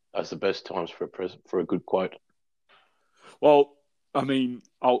angry. That's the best times for a good quote. Well, I mean,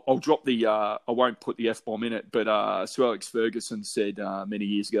 I'll drop I won't put the F-bomb in it, but Sir Alex Ferguson said many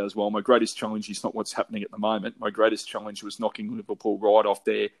years ago as well, my greatest challenge is not what's happening at the moment. My greatest challenge was knocking Liverpool right off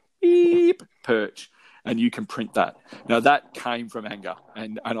their perch. And you can print that. Now, that came from anger,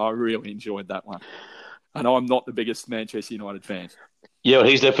 and I really enjoyed that one. And I'm not the biggest Manchester United fan. Yeah, well,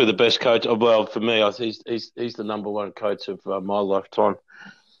 he's definitely the best coach. Well, for me, he's the number one coach of my lifetime.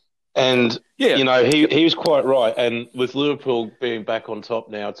 And, he was quite right. And with Liverpool being back on top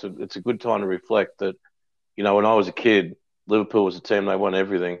now, it's a good time to reflect that, when I was a kid, Liverpool was a team, they won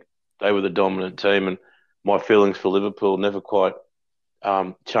everything. They were the dominant team. And my feelings for Liverpool never quite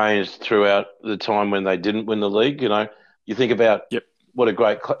changed throughout the time when they didn't win the league. You think about what a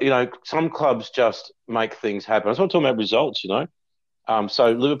great some clubs just make things happen. I was talking about results,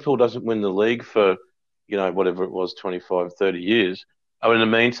 So Liverpool doesn't win the league for, whatever it was, 25, 30 years. In the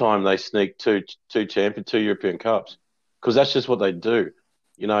meantime, they sneak two European Cups, because that's just what they do.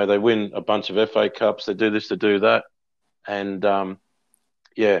 They win a bunch of FA Cups, they do this, they do that. And,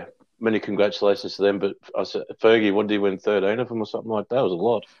 many congratulations to them. But I said, Fergie, what did he win, 13 of them or something like that? It was a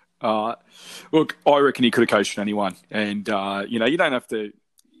lot. Look, I reckon he could have coached anyone. And, you don't have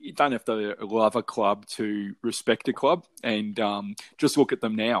to love a club to respect a club. And just look at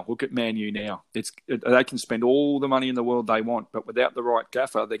them now. Look at Man U now. They can spend all the money in the world they want, but without the right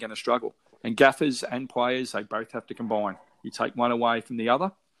gaffer, they're going to struggle. And gaffers and players, they both have to combine. You take one away from the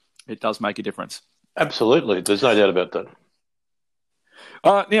other, it does make a difference. Absolutely. There's no doubt about that.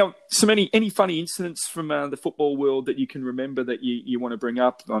 Now, any funny incidents from the football world that you can remember that you want to bring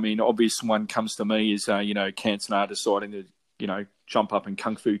up? I mean, obvious one comes to me is, Cantona deciding to, jump up and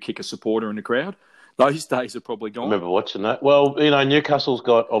kung fu kick a supporter in the crowd. Those days are probably gone. I remember watching that. Well, Newcastle's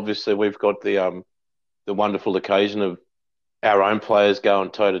we've got the wonderful occasion of our own players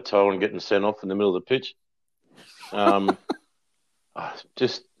going toe-to-toe and getting sent off in the middle of the pitch.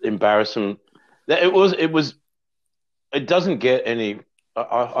 Just embarrassing. It doesn't get any...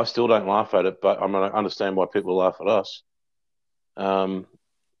 I still don't laugh at it, but I understand why people laugh at us. That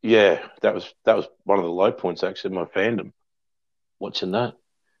was one of the low points, actually, of my fandom. Watching that.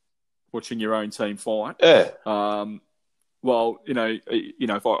 Watching your own team fight. Yeah. Well,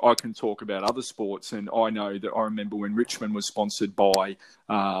 if I can talk about other sports, and I know that I remember when Richmond was sponsored by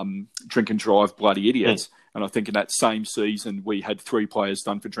Drink and Drive Bloody Idiots, and I think in that same season we had 3 players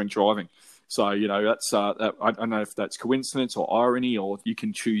done for drink driving. So, that's I don't know if that's coincidence or irony, or you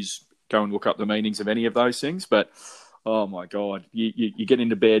can choose, go and look up the meanings of any of those things. But, oh, my God, you get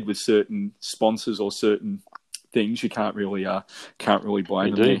into bed with certain sponsors or certain things, you can't really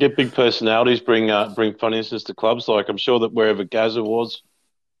blame them. You get big personalities bring funniness to clubs. Like, I'm sure that wherever Gazza was,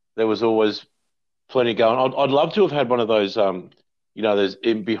 there was always plenty going. I'd love to have had one of those, there's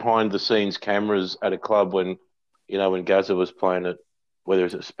in behind the scenes cameras at a club when Gazza was playing at, whether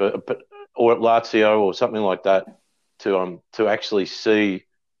it's at Spurs or at Lazio or something like that, to actually see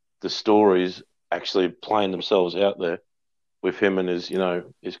the stories actually playing themselves out there with him and his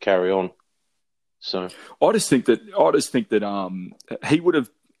carry on. So I just think that he would have.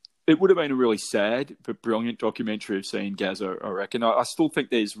 It would have been a really sad but brilliant documentary of seeing Gazza, I reckon. I still think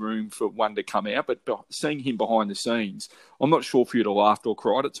there's room for one to come out, but seeing him behind the scenes, I'm not sure if you'd have laughed or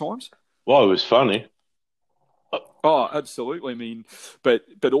cried at times. Well, it was funny. Oh, absolutely. I mean, but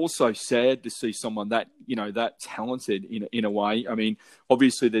also sad to see someone that that talented in a way. I mean,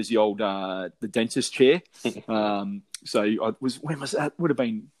 obviously there's the old the dentist chair. When was that? Would have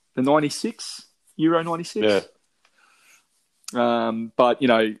been the 96 Euro 96. Yeah. But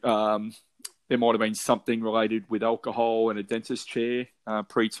there might have been something related with alcohol and a dentist chair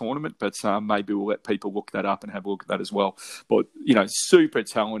pre-tournament, but maybe we'll let people look that up and have a look at that as well. But super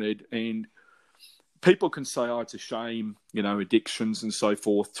talented, and people can say, "Oh, it's a shame," addictions and so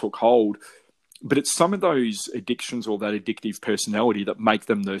forth took hold, but it's some of those addictions or that addictive personality that make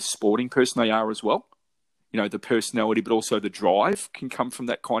them the sporting person they are as well. The personality, but also the drive can come from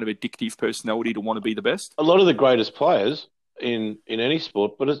that kind of addictive personality to want to be the best. A lot of the greatest players in any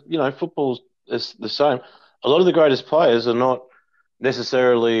sport, but football is the same. A lot of the greatest players are not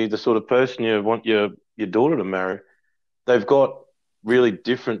necessarily the sort of person you want your daughter to marry. They've got really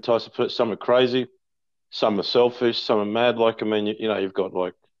different types of people. Some are crazy, some are selfish, some are mad. You've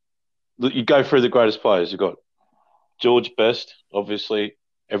got you go through the greatest players. You've got George Best, obviously.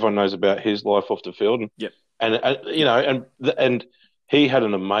 Everyone knows about his life off the field. Yep. And he had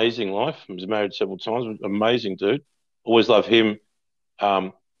an amazing life. He was married several times. Amazing dude. Always love him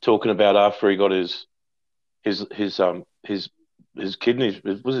talking about after he got his kidneys,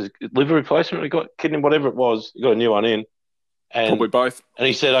 was his liver replacement? He got kidney, whatever it was. He got a new one in, and probably both. And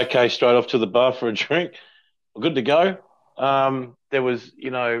he said, "Okay, straight off to the bar for a drink. We're good to go." There was,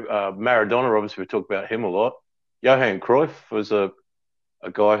 Maradona. Obviously, we talk about him a lot. Johan Cruyff was a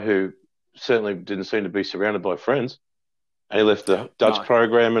guy who certainly didn't seem to be surrounded by friends, and he left the Dutch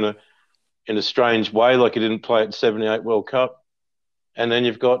program in a strange way, like he didn't play at the '78 World Cup. And then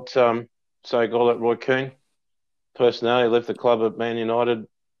you've got, say, a guy like Roy Keane, personality, left the club at Man United.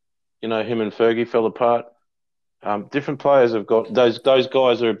 Him and Fergie fell apart. Different players have got those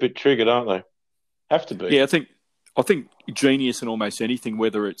guys are a bit triggered, aren't they? Have to be. Yeah, I think genius in almost anything,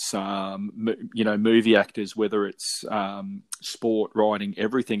 whether it's movie actors, whether it's sport, writing,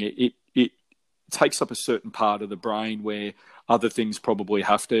 everything. It takes up a certain part of the brain where other things probably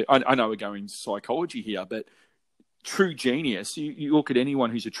have to. I know we're going psychology here, but true genius, you look at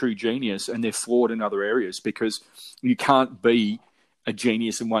anyone who's a true genius and they're flawed in other areas, because you can't be a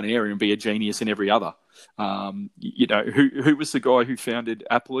genius in one area and be a genius in every other. Who was the guy who founded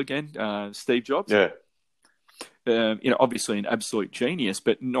Apple again? Steve Jobs? Yeah. Obviously an absolute genius,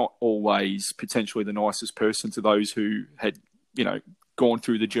 but not always potentially the nicest person to those who had, gone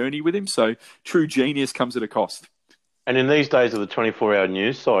through the journey with him. So true genius comes at a cost. And in these days of the 24-hour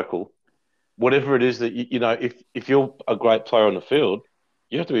news cycle, whatever it is that, if you're a great player on the field,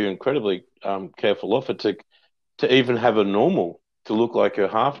 you have to be incredibly careful of it to even have a normal, to look like a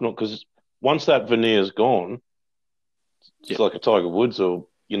half normal, because once that veneer's gone, it's like a Tiger Woods or,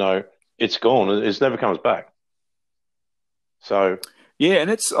 it's gone. It never comes back. So... Yeah, and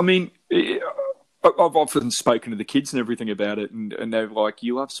I've often spoken to the kids and everything about it, and they're like,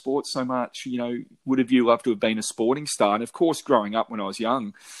 "You love sports so much, would have you loved to have been a sporting star?" And of course, growing up when I was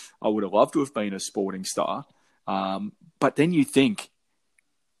young, I would have loved to have been a sporting star. But then you think,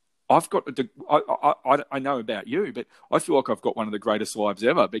 I know about you, but I feel like I've got one of the greatest lives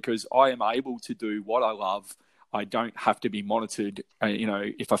ever, because I am able to do what I love. I don't have to be monitored.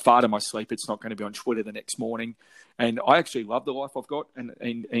 If I fart in my sleep, it's not going to be on Twitter the next morning. And I actually love the life I've got.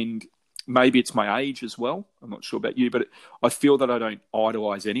 And maybe it's my age as well. I'm not sure about you, but I feel that I don't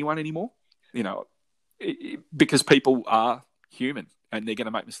idolize anyone anymore, because people are human and they're going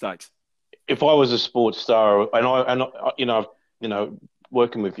to make mistakes. If I was a sports star,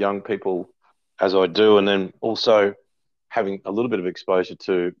 working with young people as I do, and then also having a little bit of exposure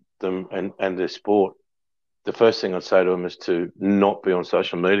to them and their sport, the first thing I'd say to them is to not be on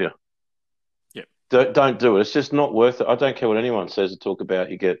social media. Yeah. Don't do it. It's just not worth it. I don't care what anyone says to talk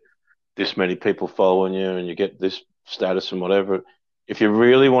about. You get this many people following you and you get this status and whatever. If you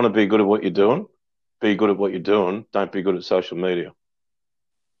really want to be good at what you're doing, be good at what you're doing. Don't be good at social media.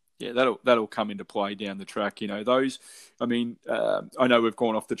 Yeah, that'll come into play down the track. You know, those. I mean, I know we've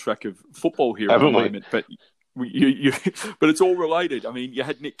gone off the track of football here Haven't at the we? moment, but but it's all related. I mean, you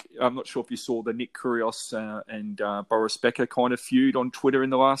had Nick. I'm not sure if you saw the Nick Kyrgios and Boris Becker kind of feud on Twitter in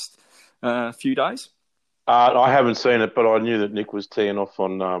the last few days. I haven't seen it, but I knew that Nick was teeing off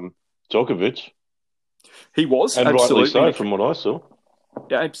on Djokovic. He was, and absolutely. Rightly so, from what I saw.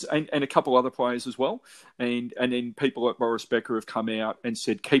 Yeah, and a couple other players as well, and then people like Boris Becker have come out and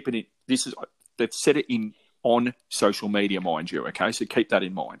said, keeping it. They've said it on social media, mind you. Okay, so keep that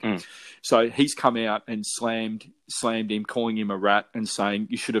in mind. So he's come out and slammed him, calling him a rat, and saying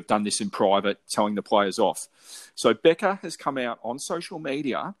you should have done this in private, telling the players off. So Becker has come out on social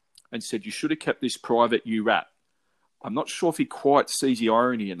media and said you should have kept this private, you rat. I'm not sure if he quite sees the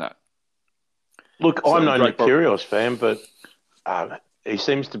irony in that. Look, I'm no Nick Kyrgios fan, but he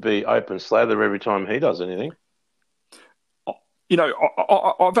seems to be open slather every time he does anything. You know,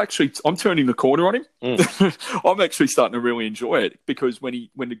 I'm turning the corner on him. I'm actually starting to really enjoy it because when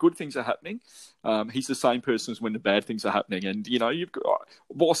the good things are happening, he's the same person as when the bad things are happening. And you know,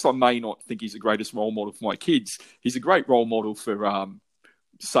 whilst I may not think he's the greatest role model for my kids, he's a great role model for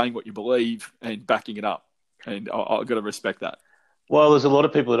saying what you believe and backing it up. And I've got to respect that. Well, there's a lot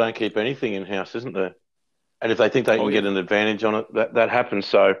of people that don't keep anything in house, isn't there? And if they think they can get an advantage on it, that happens.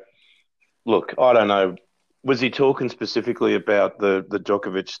 So, look, I don't know. Was he talking specifically about the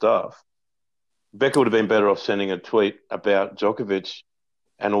Djokovic stuff? Becker would have been better off sending a tweet about Djokovic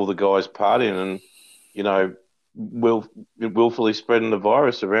and all the guys partying and, you know, willfully spreading the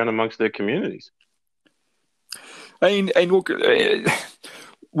virus around amongst their communities. And look,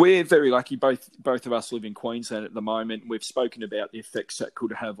 we're very lucky. Both of us live in Queensland at the moment. We've spoken about the effects that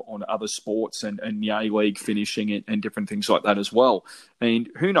could have on other sports and the A-League finishing and different things like that as well. And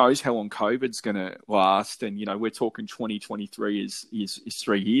who knows how long COVID's going to last? And, you know, we're talking 2023 is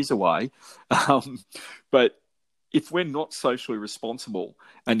 3 years away. But if we're not socially responsible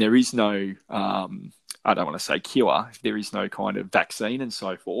and there is no, I don't want to say cure, if there is no kind of vaccine and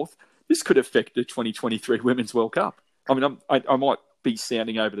so forth, this could affect the 2023 Women's World Cup. I mean, I might be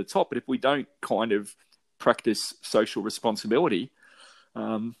sounding over the top, but if we don't kind of practice social responsibility,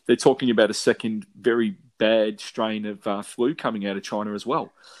 they're talking about a second very bad strain of flu coming out of China as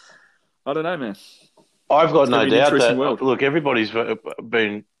well. I don't know, man. I've got no doubt that, look, everybody's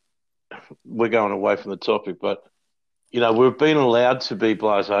been, we're going away from the topic, but, you know, we've been allowed to be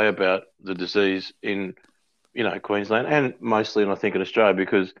blasé about the disease in, you know, Queensland and mostly, and I think in Australia,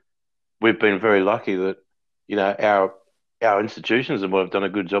 because we've been very lucky that, you know, our institutions have done a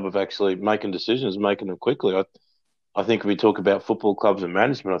good job of actually making decisions, making them quickly. I think if we talk about football clubs and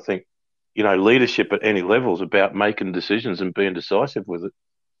management, I think, you know, leadership at any level is about making decisions and being decisive with it.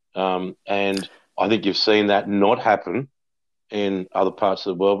 And I think you've seen that not happen in other parts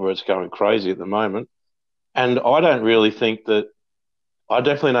of the world where it's going crazy at the moment. And I definitely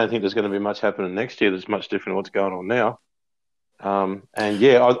don't think there's going to be much happening next year that's much different than what's going on now. And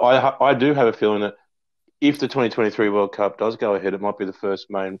yeah, I do have a feeling that if the 2023 World Cup does go ahead, it might be the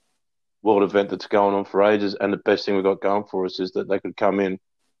first main world event that's going on for ages. And the best thing we've got going for us is that they could come in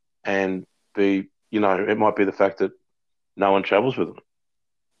and be, you know, it might be the fact that no one travels with them.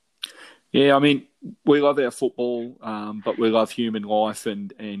 Yeah, I mean, we love our football, but we love human life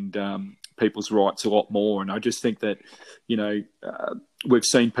and people's rights a lot more. And I just think that, you know, we've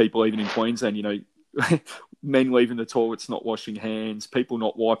seen people even in Queensland, you know, men leaving the toilets, not washing hands, people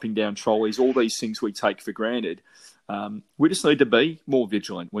not wiping down trolleys, all these things we take for granted. We just need to be more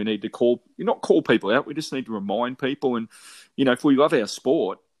vigilant. We need to not call people out. We just need to remind people. And, you know, if we love our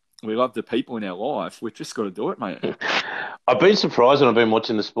sport, we love the people in our life, we've just got to do it, mate. I've been surprised when I've been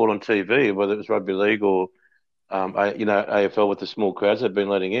watching the sport on TV, whether it was rugby league or, you know, AFL with the small crowds they've been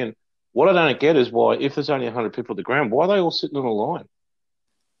letting in. What I don't get is why, if there's only 100 people at the ground, why are they all sitting on a line?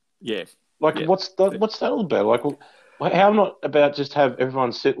 Yeah. Like, yeah. What's that all about? Like, how not about just have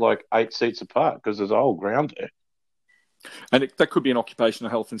everyone sit like 8 seats apart because there's a whole ground there? And that could be an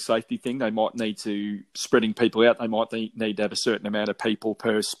occupational health and safety thing. They might need to, spreading people out, they might need to have a certain amount of people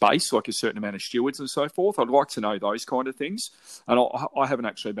per space, like a certain amount of stewards and so forth. I'd like to know those kind of things. And I haven't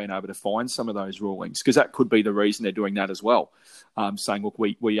actually been able to find some of those rulings because that could be the reason they're doing that as well. Saying, look,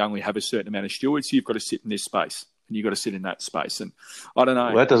 we only have a certain amount of stewards, so you've got to sit in this space and you've got to sit in that space. And I don't know.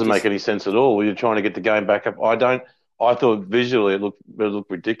 Well, that doesn't make any sense at all. You're trying to get the game back up. I thought visually it looked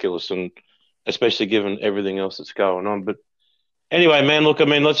ridiculous, and especially given everything else that's going on. But anyway, man, look, I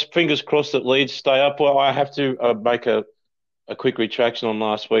mean, let's fingers crossed that Leeds stay up. Well, I have to make a a quick retraction on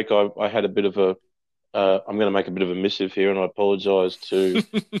last week. I had a bit of a. I'm going to make a bit of a missive here, and I apologise to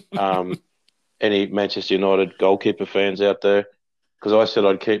any Manchester United goalkeeper fans out there, because I said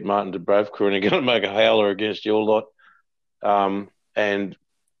I'd keep Martin Dubravka and he's going to make a howler against your lot. And,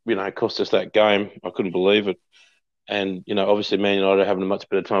 it cost us that game. I couldn't believe it. And, obviously Man United are having a much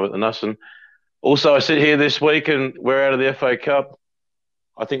better time than us. And also I sit here this week and we're out of the FA Cup.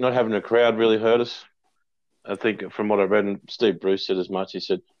 I think not having a crowd really hurt us. I think from what I read, and Steve Bruce said as much, he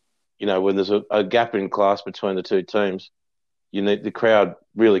said, when there's a gap in class between the two teams, the crowd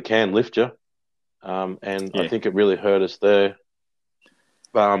really can lift you. I think it really hurt us there.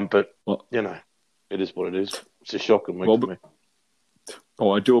 But, it is what it is. It's a shocking week for me.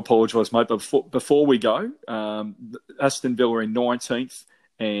 I do apologise, mate. But before we go, Aston Villa in 19th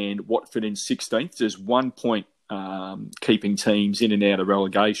and Watford in 16th. There's 1 point keeping teams in and out of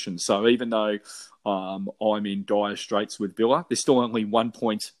relegation. So even though I'm in dire straits with Villa, there's still only 1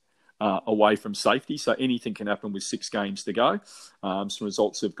 point away from safety. So anything can happen with 6 games to go. Some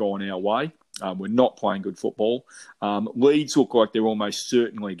results have gone our way. We're not playing good football. Leeds look like they're almost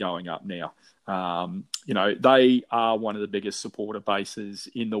certainly going up now. They are one of the biggest supporter bases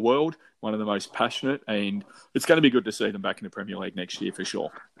in the world, one of the most passionate, and it's going to be good to see them back in the Premier League next year for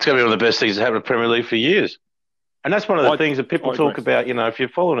sure. It's going to be one of the best things to happen in the Premier League for years. And that's one of the things that people talk about, if you're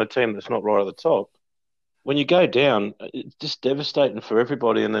following a team that's not right at the top, when you go down, it's just devastating for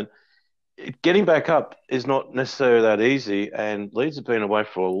everybody. And then getting back up is not necessarily that easy. And Leeds have been away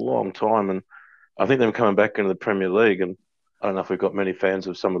for a long time. And I think them coming back into the Premier League, and I don't know if we've got many fans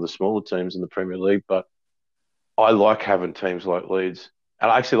of some of the smaller teams in the Premier League, but I like having teams like Leeds. And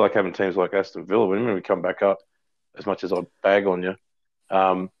I actually like having teams like Aston Villa. When we come back up, as much as I bag on you,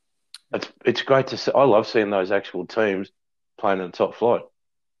 it's great to see. I love seeing those actual teams playing in the top flight.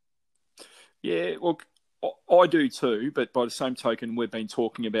 Yeah, look, I do too. But by the same token, we've been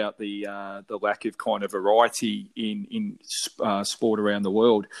talking about the lack of kind of variety in sport around the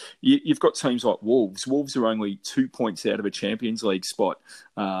world. You've got teams like Wolves. Wolves are only 2 points out of a Champions League spot.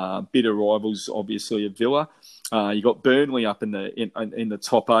 Bitter rivals, obviously, of Villa. You got Burnley up in the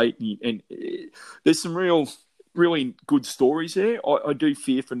top 8, and there's some really good stories there. I do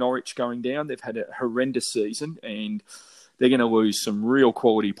fear for Norwich going down. They've had a horrendous season, and they're going to lose some real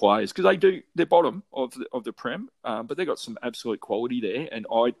quality players because they're bottom of the Prem, but they've got some absolute quality there, and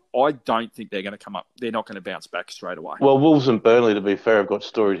I don't think they're going to come up. They're not going to bounce back straight away. Well, Wolves and Burnley, to be fair, have got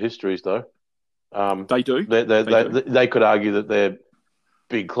storied histories though. They do. They could argue that they're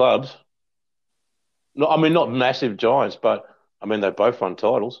big clubs. Not massive giants, but they both won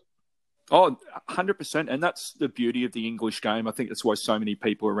titles. Oh, 100%. And that's the beauty of the English game. I think that's why so many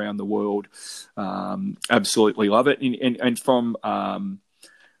people around the world absolutely love it. And from,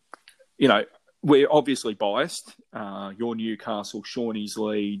 we're obviously biased. You're Newcastle, Shawnee's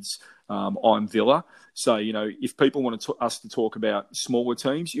Leeds, I'm Villa. So, if people want us to talk about smaller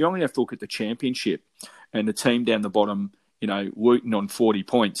teams, you only have to look at the Championship and the team down the bottom, Luton on 40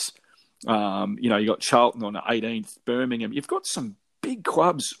 points. You got Charlton on 18th, Birmingham. You've got some big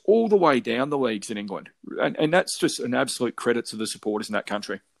clubs all the way down the leagues in England. And that's just an absolute credit to the supporters in that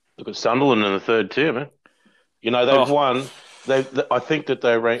country. Look at Sunderland in the third tier, man. They've won. I think that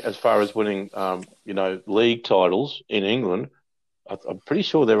they rank as far as winning, league titles in England. I'm pretty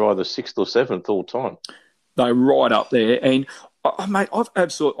sure they're either 6th or 7th all time. They're right up there. And, mate,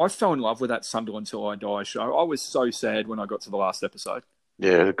 I fell in love with that Sunderland Till I Die show. I was so sad when I got to the last episode.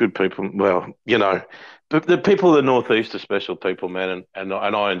 Yeah, the good people. Well, the people of the Northeast are special people, man, and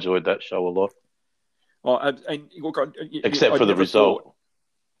I enjoyed that show a lot. Oh, and look, except for the result.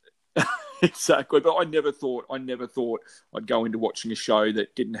 Exactly, but I never thought I'd go into watching a show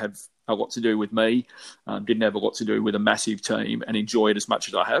that didn't have a lot to do with me, didn't have a lot to do with a massive team, and enjoy it as much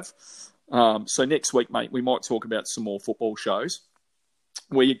as I have. So next week, mate, we might talk about some more football shows.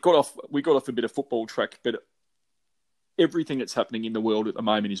 We got off a bit of football track, but everything that's happening in the world at the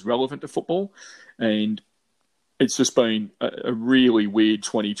moment is relevant to football, and it's just been a really weird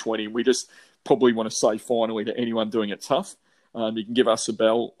 2020. We just probably want to say finally to anyone doing it tough, you can give us a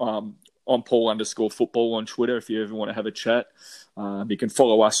bell. I'm Paul_football on Twitter if you ever want to have a chat. You can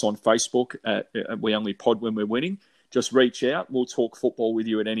follow us on Facebook at We Only Pod When We're Winning. Just reach out. We'll talk football with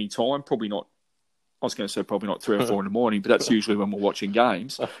you at any time. Probably not 3 or 4 in the morning, but that's usually when we're watching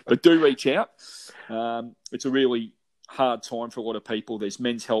games. But do reach out. It's a really hard time for a lot of people. There's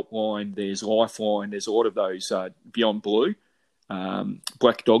Men's Helpline, there's Lifeline, there's a lot of those Beyond Blue,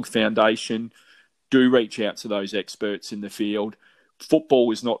 Black Dog Foundation. Do reach out to those experts in the field.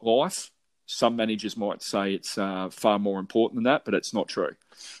 Football is not life, Some managers might say it's far more important than that, but it's not true.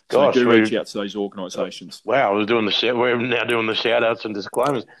 Gosh, so do reach out to those organisations. Wow, we're now doing the shout outs and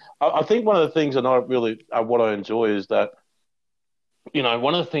disclaimers. I think one of the things, and I really what I enjoy is that,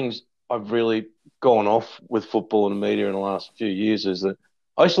 one of the things I've really gone off with football and the media in the last few years is that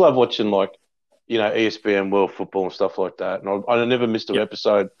I used to love watching ESPN World Football and stuff like that, and I never missed an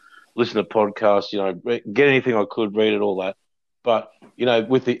episode. Listen to podcasts, get anything I could, read it, all that. But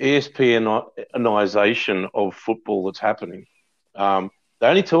with the ESPNization of football that's happening, they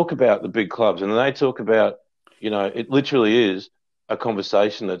only talk about the big clubs, and they talk about, it literally is a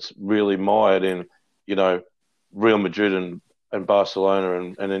conversation that's really mired in, Real Madrid and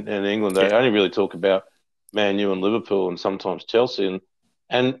Barcelona and in England. They only really talk about Man U and Liverpool and sometimes Chelsea,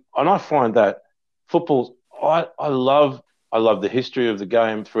 and I find that football. I love the history of the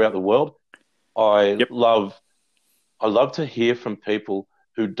game throughout the world. I love to hear from people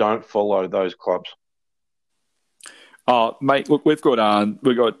who don't follow those clubs. Mate, look, we've got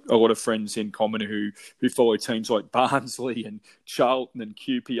a lot of friends in common who follow teams like Barnsley and Charlton and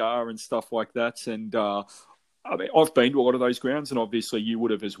QPR and stuff like that. And I've been to a lot of those grounds, and obviously you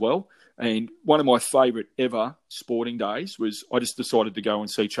would have as well. And one of my favourite ever sporting days was I just decided to go and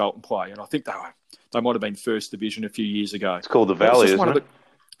see Charlton play, and I think they might have been First Division a few years ago. It's called the Valley, isn't it?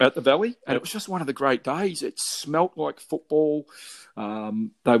 At the Valley, and it was just one of the great days. It smelt like football.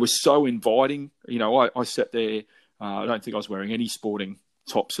 They were so inviting. I sat there. I don't think I was wearing any sporting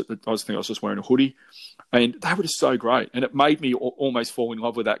tops. I think I was just wearing a hoodie, and they were just so great. And it made me almost fall in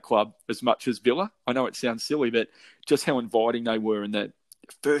love with that club as much as Villa. I know it sounds silly, but just how inviting they were in that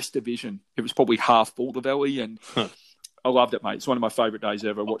First Division. It was probably half full, the Valley, and I loved it, mate. It's one of my favourite days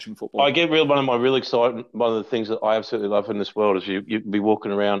ever watching football. One of the things that I absolutely love in this world is you be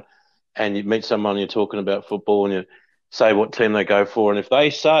walking around and you meet someone, you're talking about football, and you say what team they go for, and if they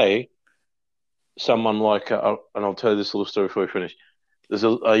say someone like, and I'll tell you this little story before we finish. There's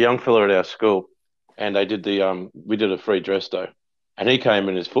a young fella at our school, and they did we did a free dress day, and he came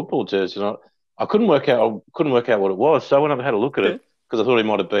in his football jersey, and I couldn't work out what it was, so I went up and had a look at it because I thought he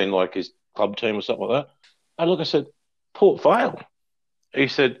might have been like his club team or something like that. I said, Port Vale. He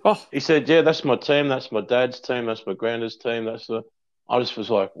said, yeah, that's my team, that's my dad's team, that's my granddad's team, I just was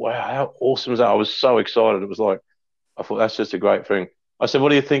like, wow, how awesome is that? I was so excited. It was like, I thought that's just a great thing. I said, what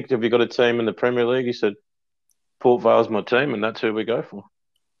do you think? Have you got a team in the Premier League? He said, Port Vale's my team, and that's who we go for.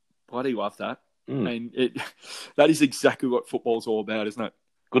 Bloody love that. And that is exactly what football's all about, isn't it?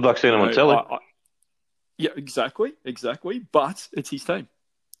 Good luck seeing him on telly. Yeah, exactly. But it's his team.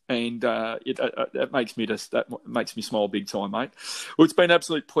 And that makes me smile big time, mate. Well, it's been an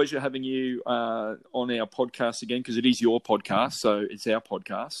absolute pleasure having you on our podcast again, because it is your podcast, so it's our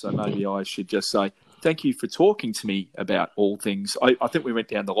podcast. So maybe I should just say thank you for talking to me about all things. I think we went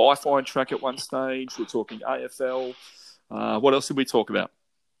down the Lifeline track at one stage. We're talking AFL. What else did we talk about?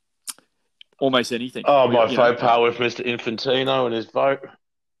 Almost anything. Oh, my faux pas with Mr. Infantino and his vote.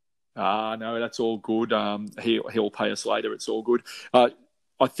 No, that's all good. He'll pay us later. It's all good. I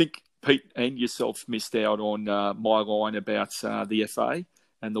think Pete and yourself missed out on my line about the FA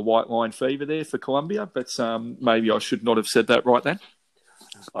and the white line fever there for Colombia, but maybe I should not have said that right then.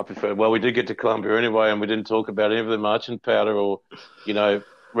 I prefer. Well, we did get to Colombia anyway, and we didn't talk about any of the marching powder or, Rene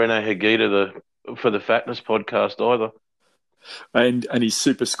Higuita for the Fatness podcast either. And his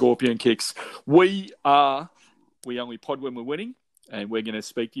super scorpion kicks. We only pod when we're winning, and we're going to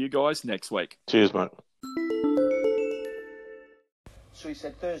speak to you guys next week. Cheers, mate. So he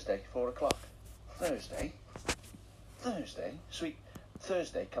said Thursday, 4:00. Thursday. So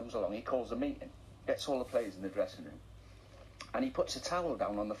Thursday comes along, he calls a meeting, gets all the players in the dressing room, and he puts a towel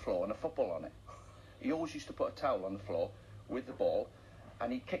down on the floor and a football on it. He always used to put a towel on the floor with the ball,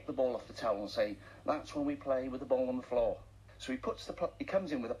 and he'd kick the ball off the towel and say, that's when we play with the ball on the floor. So he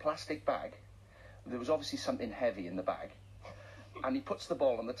comes in with a plastic bag. There was obviously something heavy in the bag, and he puts the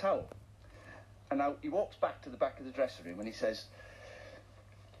ball on the towel. And now he walks back to the back of the dressing room and he says,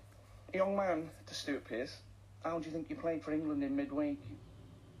 young man, to Stuart Pearce, how do you think you played for England in midweek?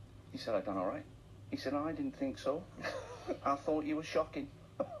 He said, I done all right. He said, I didn't think so. I thought you were shocking.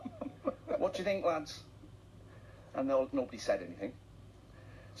 What do you think, lads? And nobody said anything.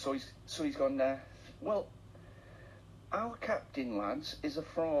 So he's gone, well, our captain, lads, is a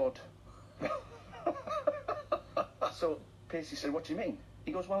fraud. So Pearcey said, what do you mean?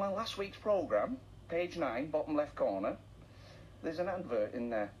 He goes, well, on last week's programme, page 9, bottom left corner, there's an advert in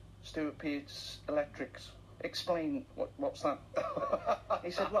there. Stuart Pearce Electrics. Explain what's that? He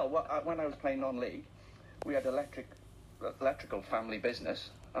said, well, when I was playing non-league, we had electrical family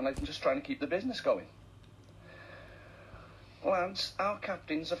business, and I'm just trying to keep the business going. lads, our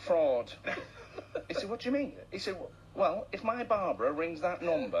captain's a fraud. He said, what do you mean? He said, well, if my Barbara rings that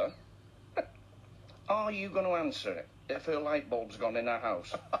number, are you going to answer it if her light bulb's gone in her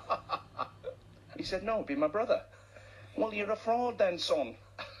house? He said, no, it'd be my brother. Well, you're a fraud then, son,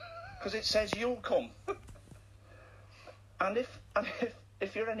 because it says you'll come. And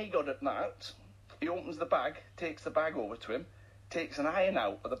if you're any good at that, he opens the bag, takes the bag over to him, takes an iron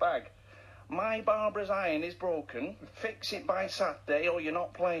out of the bag. My Barbara's iron is broken. Fix it by Saturday or you're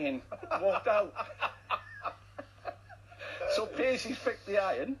not playing. Walked out. So Pacey's fixed the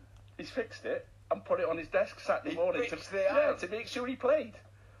iron. He's fixed it and put it on his desk Saturday morning to make sure he played.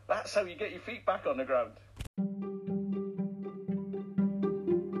 That's how you get your feet back on the ground.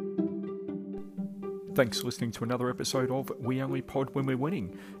 Thanks for listening to another episode of We Only Pod When We're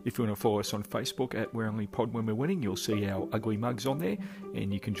Winning. If you want to follow us on Facebook at We Only Pod When We're Winning, you'll see our ugly mugs on there,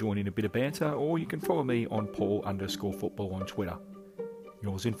 and you can join in a bit of banter, or you can follow me on Paul_football on Twitter.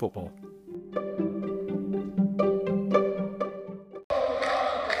 Yours in football.